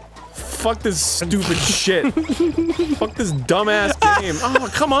 Fuck this stupid shit. Fuck this dumbass game. Oh,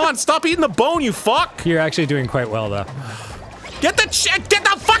 come on! Stop eating the bone, you fuck! You're actually doing quite well, though. Get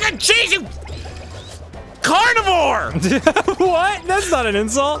the fucking cheese, you carnivore! What? That's not an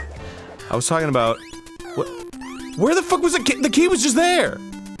insult. I was talking about what? Where the fuck was the key? The key was just there.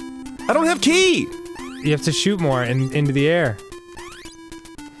 I don't have key. You have to shoot more into the air.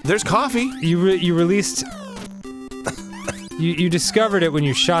 There's coffee. You released. you discovered it when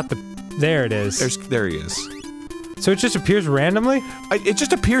you shot the. There it is. There he is. So it just appears randomly? It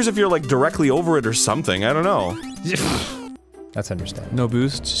just appears if you're like directly over it or something. I don't know. That's understandable. No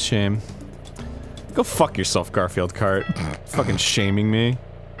boost. Shame. Go fuck yourself, Garfield cart. Fucking shaming me.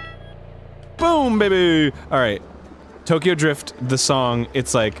 Boom, baby. All right. Tokyo Drift, the song.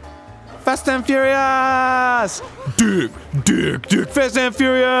 It's like. Fast and Furious! Dick, dick, dick, Fast and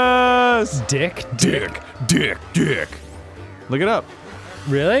Furious! Dick? Dick, dick, dick. Look it up.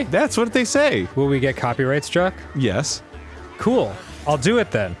 Really? That's what they say. Will we get copyright struck? Yes. Cool. I'll do it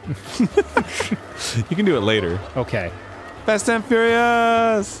then. You can do it later. Okay. Fast and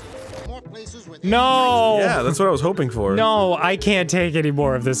Furious! More places with No! Yeah, that's what I was hoping for. No, I can't take any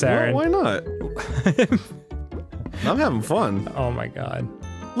more of this, Aaron. Well, why not? I'm having fun. Oh my god.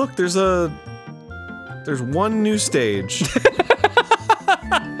 Look, there's one new stage.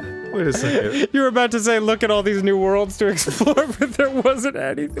 Wait a second. You were about to say, look at all these new worlds to explore, but there wasn't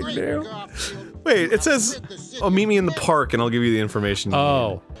anything new. Wait, it says, oh, meet me in the park and I'll give you the information.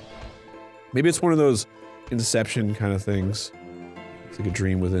 Oh. Maybe it's one of those Inception kind of things. It's like a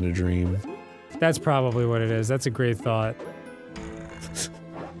dream within a dream. That's probably what it is. That's a great thought.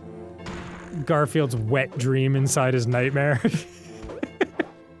 Garfield's wet dream inside his nightmare.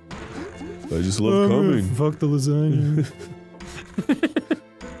 I just love coming. Fuck the lasagna.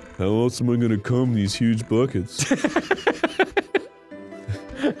 How else am I gonna cum these huge buckets? I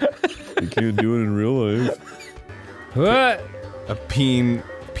can't do it in real life. What? A peen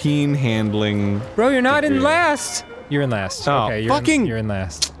handling. Bro, you're not in last. You're in last. Oh, okay, you're in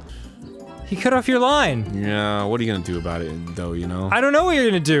last. He cut off your line. Yeah, what are you gonna do about it, though, you know? I don't know what you're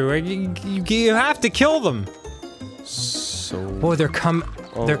gonna do. You have to kill them. So... Oh,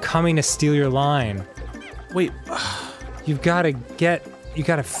 they're coming to steal your line. Wait. You've gotta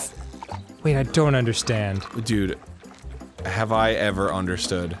wait, I don't understand. Dude, have I ever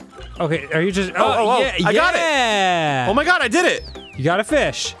understood? Okay, are you just- Oh, yeah, I got it! yeah! Oh my god, I did it! You got a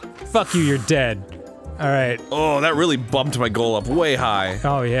fish. Fuck you, you're dead. Alright. Oh, that really bumped my goal up way high.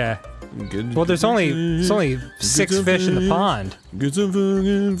 Oh, yeah. Well, there's only 6 fish in the pond. Get some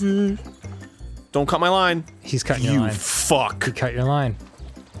fucking fish. Don't cut my line. He's cutting your You line. fuck. He cut your line.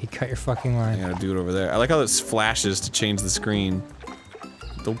 He cut your fucking line. I gotta do it over there. I like how this flashes to change the screen.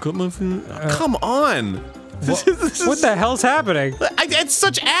 Don't cut my fish. Come on. What the hell's happening? It's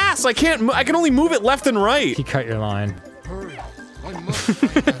such ass. I can't. I can only move it left and right. He cut your line. Hurry. I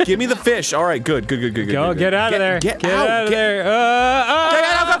must. Give me the fish. All right. Good. Go, get out of there. Get out out. of Get there.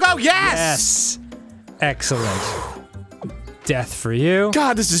 Go. Yes. Yes. Excellent. Death for you.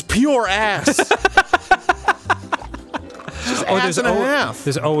 God, this is pure ass. Just ass and a half.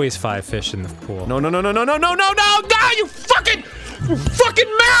 There's always 5 fish in the pool. No, you fucking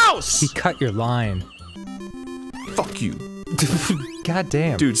mouse! He cut your line. Fuck you. God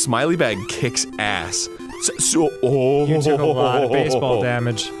damn. Dude, Smiley Bag kicks ass. You took a lot of baseball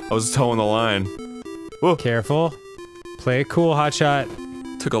damage. I was towing the line. Careful. Play it cool, hotshot.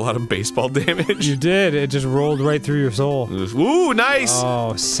 Took a lot of baseball damage. You did. It just rolled right through your soul. Ooh, nice!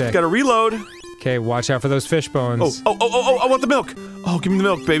 Oh, sick. Gotta reload. Okay, watch out for those fish bones. Oh, I want the milk! Oh, give me the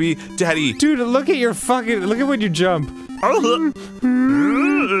milk, baby. Daddy. Dude, look at your fucking. Look at when you jump. You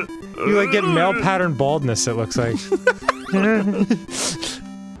like get male pattern baldness, it looks like.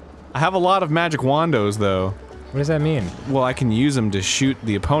 I have a lot of magic wandos, though. What does that mean? Well, I can use them to shoot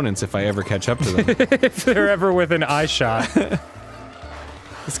the opponents if I ever catch up to them. If they're ever within eye shot.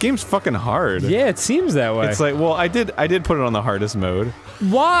 This game's fucking hard. Yeah, it seems that way. It's like, well, I did put it on the hardest mode.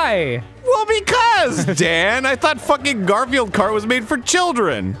 Why? Well, because, Dan, I thought fucking Garfield Kart was made for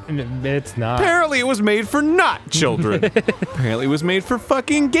children. It's not. Apparently it was made for not children. Apparently it was made for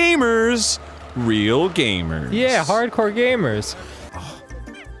fucking gamers. Real gamers. Yeah, hardcore gamers.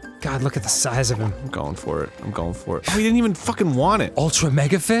 God, look at the size of him. I'm going for it. Oh, he didn't even fucking want it. Ultra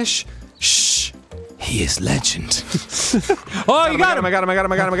mega fish? Shh. He is legend. Oh, you got him! I got him.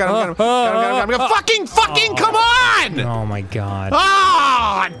 Fucking, come on! Oh my god.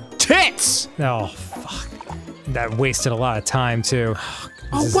 Ah, tits! Oh, fuck. That wasted a lot of time, too.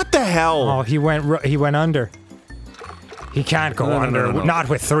 Oh, what the hell? Oh, he went under. He can't go under. No. Not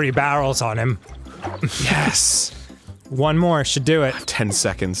with 3 barrels on him. Yes. One more should do it. 10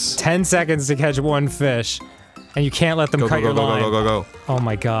 seconds. 10 seconds to catch 1 fish. And you can't let them cut your line. Go. Oh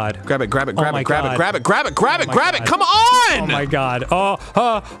my god. Grab it. God. Come on! Oh my god.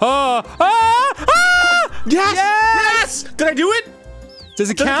 Yes! Did I do it? Does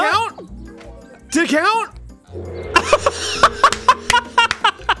it count? Did it count?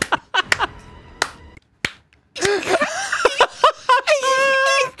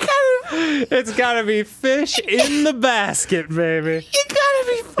 It's gotta be fish in the basket, baby. You gotta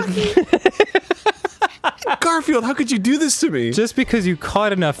be fucking... Garfield, how could you do this to me? Just because you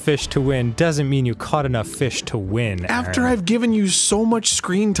caught enough fish to win doesn't mean you caught enough fish to win, After Aaron. I've given you so much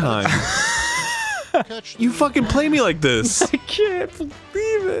screen time. Catch You fucking play me like this. I can't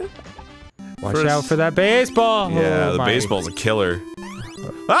believe it. Watch out for that baseball. Yeah, Oh the my- baseball's a killer.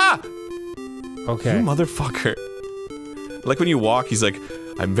 Ah! Okay. You motherfucker. Like when you walk, he's like,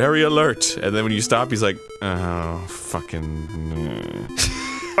 I'm very alert. And then when you stop, he's like, oh, fucking...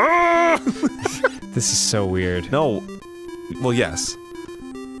 This is so weird. No. Well, yes.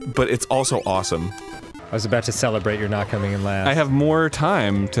 But it's also awesome. I was about to celebrate your not coming in last. I have more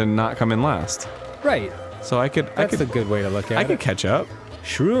time to not come in last. Right. So I could That's a good way to look at I it. could catch up.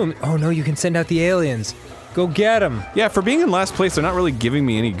 Shroom. Oh no, you can send out the aliens. Go get them. Yeah, for being in last place, they're not really giving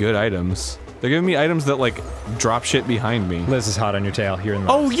me any good items. They're giving me items that, like, drop shit behind me. Liz is hot on your tail. You're in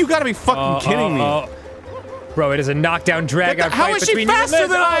last. Oh, you gotta be fucking kidding me. Bro, it is a knockdown drag-out How fight is she between you and faster Liz.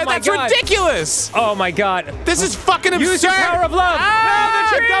 than I? Oh my That's god. ridiculous! Oh my god. This is fucking absurd! Use your power of love. Ah, No,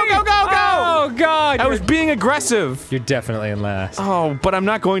 the tree! go! Oh god. I was being aggressive. You're definitely in last. Oh, but I'm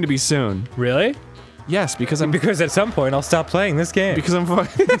not going to be soon. Really? Yes, because I'm Because at some point I'll stop playing this game. because I'm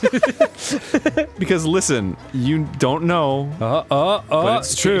fucking Because listen, you don't know. But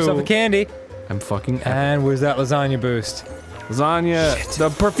it's Get true. yourself a candy. I'm fucking And where's that lasagna boost? lasagna. The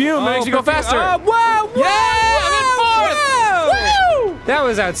perfume makes you go faster. Oh, whoa! Yeah, I'm in fourth. Woo! That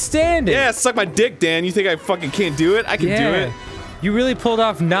was outstanding. Yeah, suck my dick, Dan. You think I fucking can't do it? I can do it. You really pulled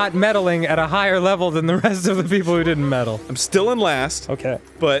off not meddling at a higher level than the rest of the people who didn't meddle. I'm still in last, Okay.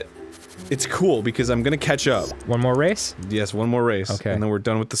 but it's cool because I'm gonna catch up. One more race? Yes, one more race. Okay. And then we're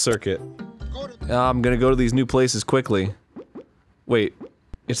done with the circuit. Go to I'm gonna go to these new places quickly. Wait,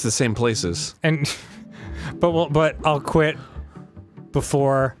 it's the same places. And but I'll quit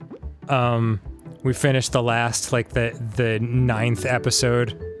before we finish the last like the 9th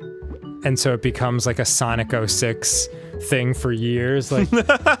episode. And so it becomes like a Sonic 06 thing for years. Like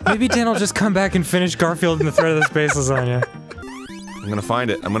maybe Dan will just come back and finish Garfield in the Thread of the Space lasagna. I'm gonna find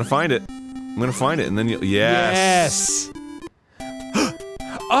it. I'm gonna find it. I'm gonna find it, and then you. Yes.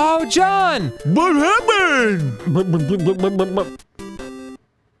 Oh, John! What happened?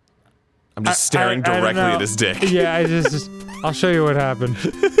 I'm just staring I don't directly know. at his dick. Yeah, I'll show you what happened.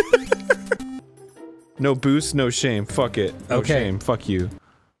 No boost, no shame. Fuck it. No Okay. shame. Fuck you.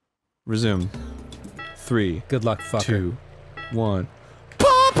 Resume. 3, Good luck, fucker. 2, 1.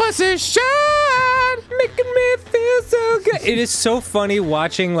 Pole position! Making me feel so good. It is so funny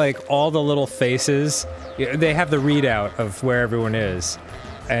watching, like, all the little faces. They have the readout of where everyone is.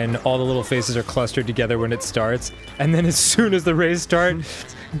 And all the little faces are clustered together when it starts. And then as soon as the race starts,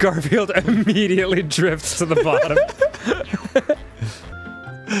 Garfield immediately drifts to the bottom.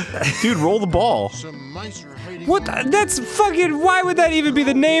 Dude, roll the ball. Some mice are hiding. What? That's fucking. Why would that even be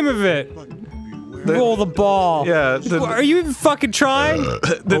the name of it? Roll the ball. Yeah. Are you even fucking trying?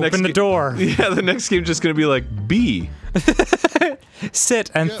 Open the door. Yeah, the next game's just gonna be like B.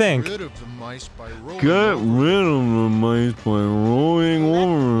 Sit and Get think. rid of the mice by rolling Get over. rid of the mice by rolling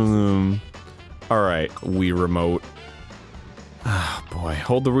over them. Alright, Wii Remote. Ah, boy.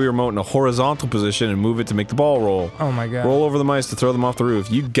 Hold the Wii Remote in a horizontal position and move it to make the ball roll. Oh my god. Roll over the mice to throw them off the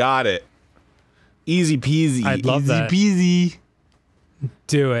roof. You got it. Easy peasy. I'd love Easy that. peasy.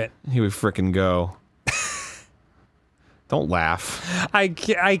 Do it. Here we frickin' go. Don't laugh. I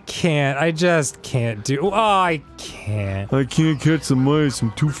can't. I just can't do. Oh, I can't. I can't catch the mice,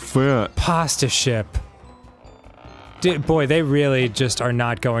 I'm too fat. Pasta ship. Boy, they really just are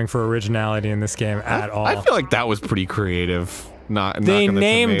not going for originality in this game at all. I feel like that was pretty creative. Not They knocking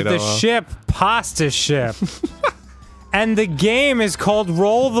named tomato the off. ship Pasta Ship. And the game is called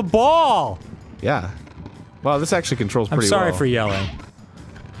Roll the Ball. Yeah. Wow, this actually controls I'm pretty sorry well. for yelling.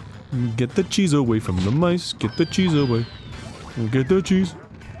 Get the cheese away from the mice. Get the cheese away. Get the cheese.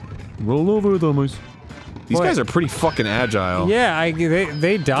 Roll over the mice. These Boy. guys are pretty fucking agile. Yeah,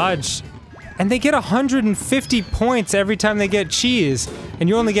 they dodge. And they get 150 points every time they get cheese. And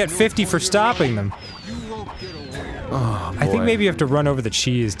you only get 50 for stopping them. You won't get away. Oh, I think boy. maybe you have to run over the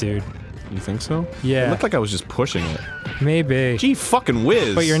cheese, dude. You think so? Yeah. It looked like I was just pushing it. Maybe. Gee fucking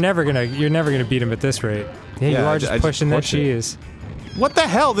whiz. But you're never gonna beat him at this rate. Yeah, you Yeah, are I just just pushing that push it. cheese. What the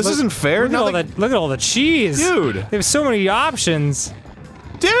hell? This isn't fair. Look at all the cheese. Dude. They have so many options.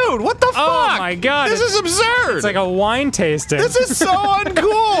 Dude, what the fuck? Oh my god. This is absurd. It's like a wine tasting. This is so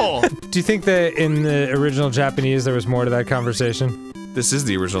uncool. Do you think that in the original Japanese there was more to that conversation? This is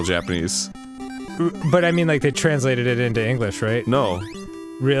the original Japanese. But I mean, like, they translated it into English, right? No.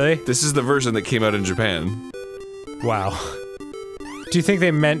 Really? This is the version that came out in Japan. Wow. Do you think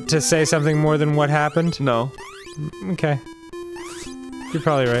they meant to say something more than what happened? No. Okay. You're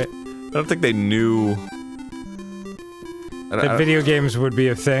probably right. I don't think they knew. That video games would be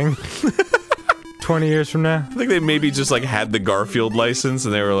a thing. 20 years from now? I think they maybe just like had the Garfield license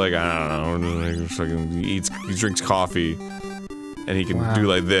and they were like, I don't know, he drinks coffee, and he can Wow. do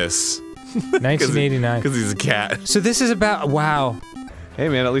like this. 1989. Because he's a cat. So this is about, wow. Hey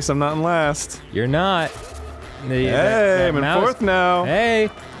man, at least I'm not in last. You're not. Hey, I'm in fourth now. Hey.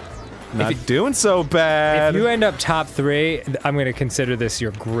 Not doing so bad. If you end up top 3, I'm gonna consider this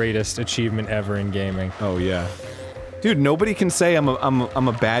your greatest achievement ever in gaming. Oh yeah. Dude, nobody can say I'm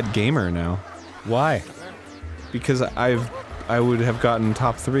a bad gamer now. Why? Because I would have gotten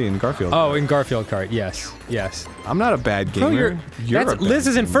top 3 in Garfield. Oh, in Garfield Kart, yes. Yes. I'm not a bad gamer. Oh, You're a bad Liz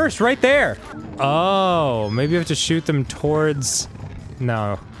is in gamer. first, right there! Oh, maybe you have to shoot them towards...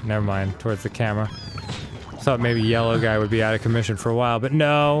 No, never mind, towards the camera. Thought maybe yellow guy would be out of commission for a while, but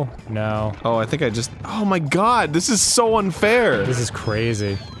no, no. Oh, I think I just... Oh my god, this is so unfair. This is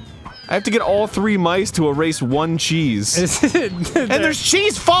crazy. I have to get all 3 mice to erase 1 cheese. And there's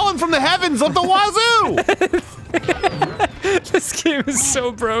cheese falling from the heavens up the wazoo! This game is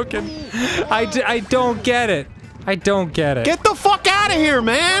so broken. I don't get it. I don't get it. Get the fuck out of here,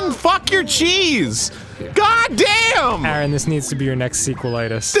 man! Fuck your cheese! God damn! Aaron, this needs to be your next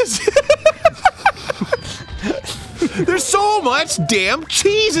sequelitis. There's so much damn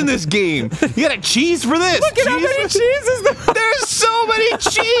cheese in this game! You got a cheese for this! Look at how many cheeses there. There's so many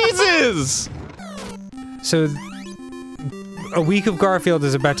cheeses! So, A Week of Garfield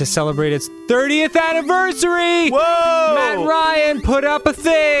is about to celebrate its 30th anniversary! Whoa! Matt Ryan put up a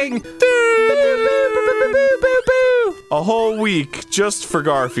thing! A whole week just for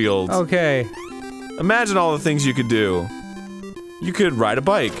Garfield. Okay. Imagine all the things you could do. You could ride a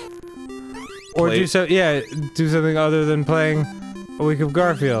bike. Or Play- do something other than playing A Week of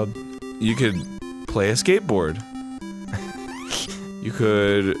Garfield. You could play a skateboard. You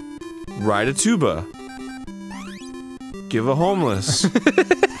could ride a tuba. Give a homeless.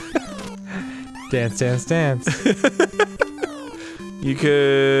 Dance, dance, dance. You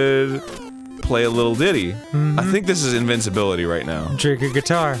could play a little ditty. I think this is invincibility right now. Drink a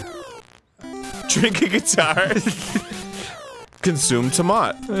guitar. Drink a guitar. Consume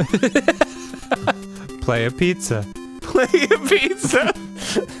tomat. Play a pizza. Play a pizza.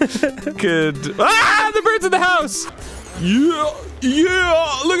 Could The bird's in the house! yeah,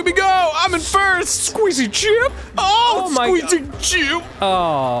 yeah! Look at me go! I'm in first. Squeezy chip. Oh, my squeezy chip.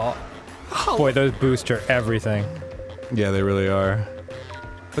 Oh. Boy, those boosts are everything. Yeah, they really are.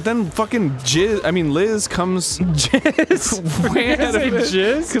 But then fucking Liz comes. Jizz? way ahead of it.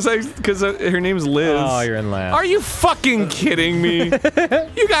 Jizz? Because her name's Liz. Oh, you're in last. Are you fucking kidding me?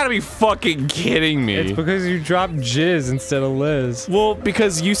 You gotta be fucking kidding me. It's because you dropped Jizz instead of Liz. Well,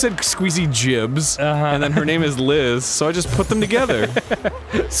 because you said Squeezy Jibs, and then her name is Liz, so I just put them together.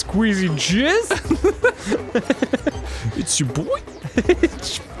 Squeezy Jizz? It's your boy.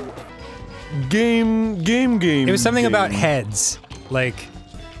 Game. It was something about heads. Like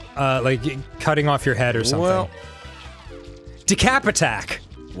cutting off your head or something. Well, Decap Attack!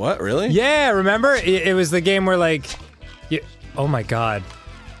 what, really? Yeah, remember? It was the game where, like, oh my god.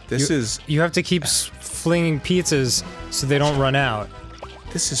 You have to keep flinging pizzas so they don't run out.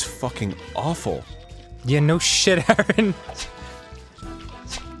 This is fucking awful. Yeah, no shit, Aaron.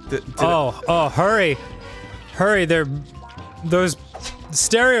 Oh, hurry. Hurry, those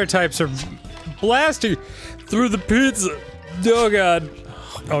stereotypes are blasting through the pizza. Oh god.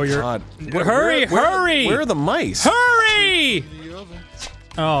 Oh, you're... God. Hurry! Where are the mice? Hurry!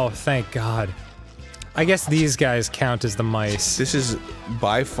 Oh, thank god. I guess these guys count as the mice. This is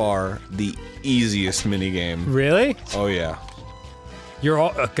by far the easiest minigame. Really? Oh yeah. You're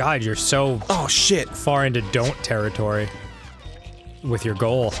all... god, you're so Oh shit. far into don't territory with your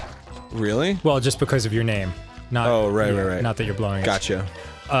goal. Really? Well, just because of your name. Not, Oh, right. Not that you're blowing it. Gotcha.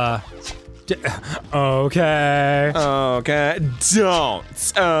 Okay. Okay. Don't.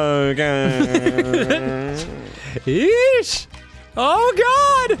 Okay. Eesh! Oh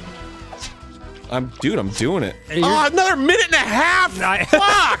god! I'm doing it. You're- Oh, another minute and a half!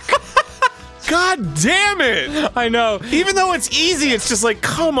 Fuck! God damn it! I know. Even though it's easy, it's just like,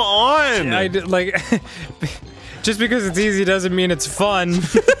 come on! Like, just because it's easy doesn't mean it's fun.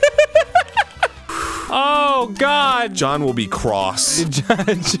 Oh god! John will be cross. John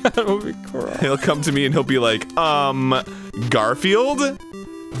will be cross. He'll come to me and he'll be like, Garfield?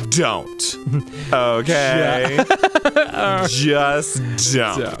 Don't. Okay. Just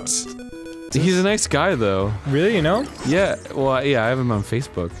don't. He's a nice guy, though. Really, you know? Yeah, well, yeah, I have him on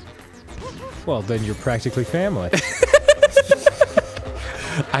Facebook. Well, then you're practically family.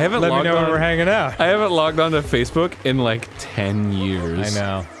 I haven't Let me logged know when on. we're hanging out. I haven't logged on to Facebook in like 10 years.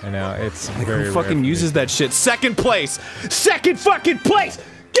 I know. It's Like, very who rare fucking for me. uses that shit? Second place! Second fucking place!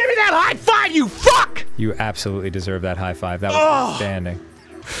 Give me that high five, you fuck! You absolutely deserve that high five. That was outstanding.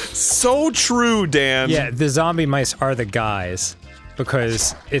 So true, Dan. Yeah, the zombie mice are the guys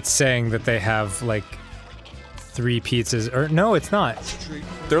because it's saying that they have like 3 pizzas. Or no, it's not.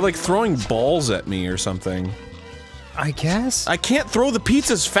 They're like throwing balls at me or something. I guess. I can't throw the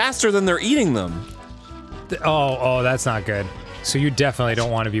pizzas faster than they're eating them. Oh, that's not good. So you definitely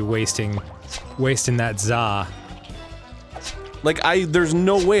don't want to be wasting that za. Like, there's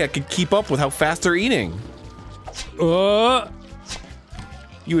no way I could keep up with how fast they're eating.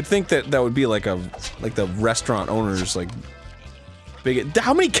 You would think that would be like the restaurant owners, like, big.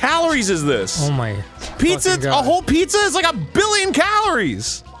 How many calories is this? Oh my. Pizza, fucking a God. whole pizza is like 1 billion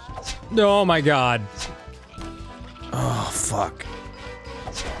calories. Oh my god. Oh, fuck.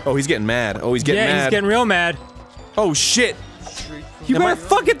 Oh, he's getting mad. Oh, he's getting mad. Yeah, he's getting real mad. Oh, shit. You Am better I-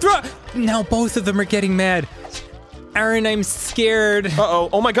 fucking throw. Now both of them are getting mad. Aaron, I'm scared. Uh-oh.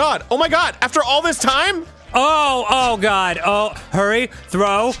 Oh my god. Oh my god. After all this time? Oh god. Oh, hurry.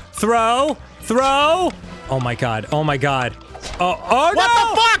 Throw. Oh my god. Oh What no!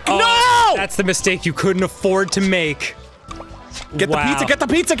 the fuck? Oh, No! That's the mistake you couldn't afford to make. Get the Wow. pizza, get the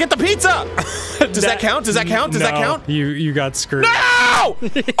pizza, get the pizza! Does that count? Does that count? Does that No, count? You got screwed. No!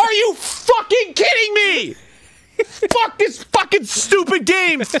 Are you fucking kidding me? Fuck this fucking stupid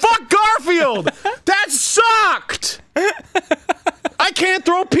game! Fuck Garfield! That sucked! I can't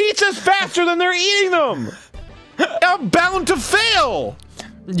throw pizzas faster than they're eating them! I'm bound to fail!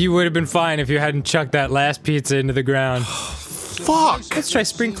 You would have been fine if you hadn't chucked that last pizza into the ground. Fuck! Let's try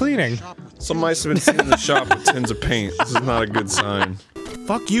spring cleaning. Some mice have been seen in the shop with tins of paint. This is not a good sign.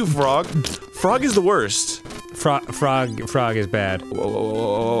 Fuck you, Frog. Frog is the worst. Frog is bad. Whoa, whoa,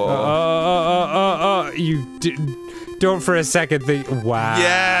 whoa, whoa. You don't for a second think. Wow.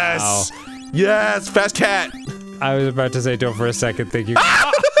 Yes! Yes! Fast cat! I was about to say don't for a second think you.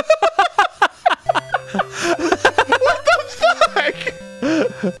 What the fuck?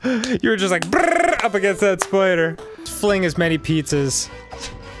 You were just like brrr, up against that spider. Fling as many pizzas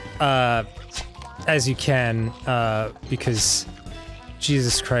as you can, because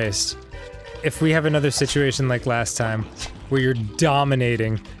Jesus Christ. If we have another situation like last time, where you're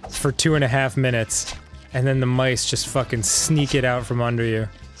dominating for 2.5 minutes, and then the mice just fucking sneak it out from under you.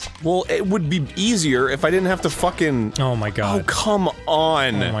 Well, it would be easier if I didn't have to fucking. Oh my god. Oh, come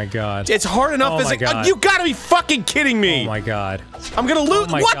on. Oh my god. It's hard enough Oh as my a. God. You gotta be fucking kidding me! Oh my god. I'm gonna lose.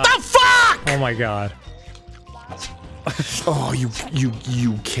 my What God. the fuck? Oh my god. Oh,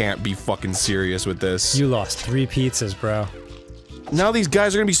 you can't be fucking serious with this. You lost 3 pizzas, bro. Now these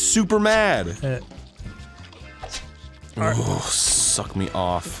guys are gonna be super mad. Uh, Suck me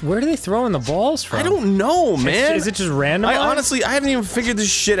off. Where are they throwing the balls from? I don't know, man. Is it just random? I honestly, I haven't even figured this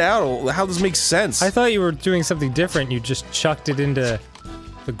shit out. How this makes sense. I thought you were doing something different. You just chucked it into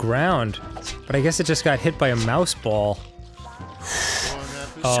the ground. But I guess it just got hit by a mouse ball.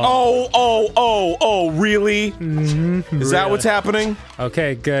 Oh, really? Is that what's happening?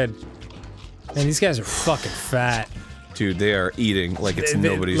 Okay, good. Man, these guys are fucking fat. Dude, they are eating like it's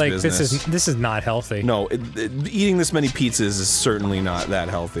nobody's like, business. this is not healthy. No, eating this many pizzas is certainly not that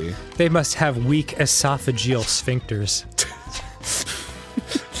healthy. They must have weak esophageal sphincters.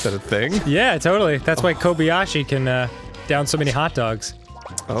 Is that a thing? Yeah, totally. That's why Kobayashi can down so many hot dogs.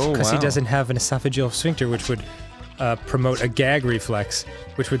 Oh, Because wow. he doesn't have an esophageal sphincter, which would promote a gag reflex,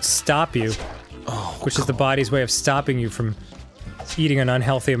 which would stop you. Which is the body's way of stopping you from eating an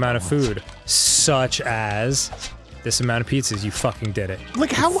unhealthy amount of food, such as this amount of pizzas. You fucking did it.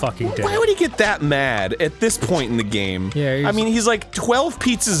 Like, You how? fucking did Why it. would he get that mad at this point in the game? Yeah, he's- I mean, he's like 12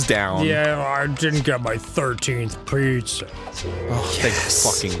 pizzas down. Yeah, I didn't get my 13th pizza. Oh, thank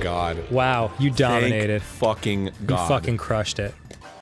fucking God. Wow, you dominated. Thank fucking God. You fucking crushed it.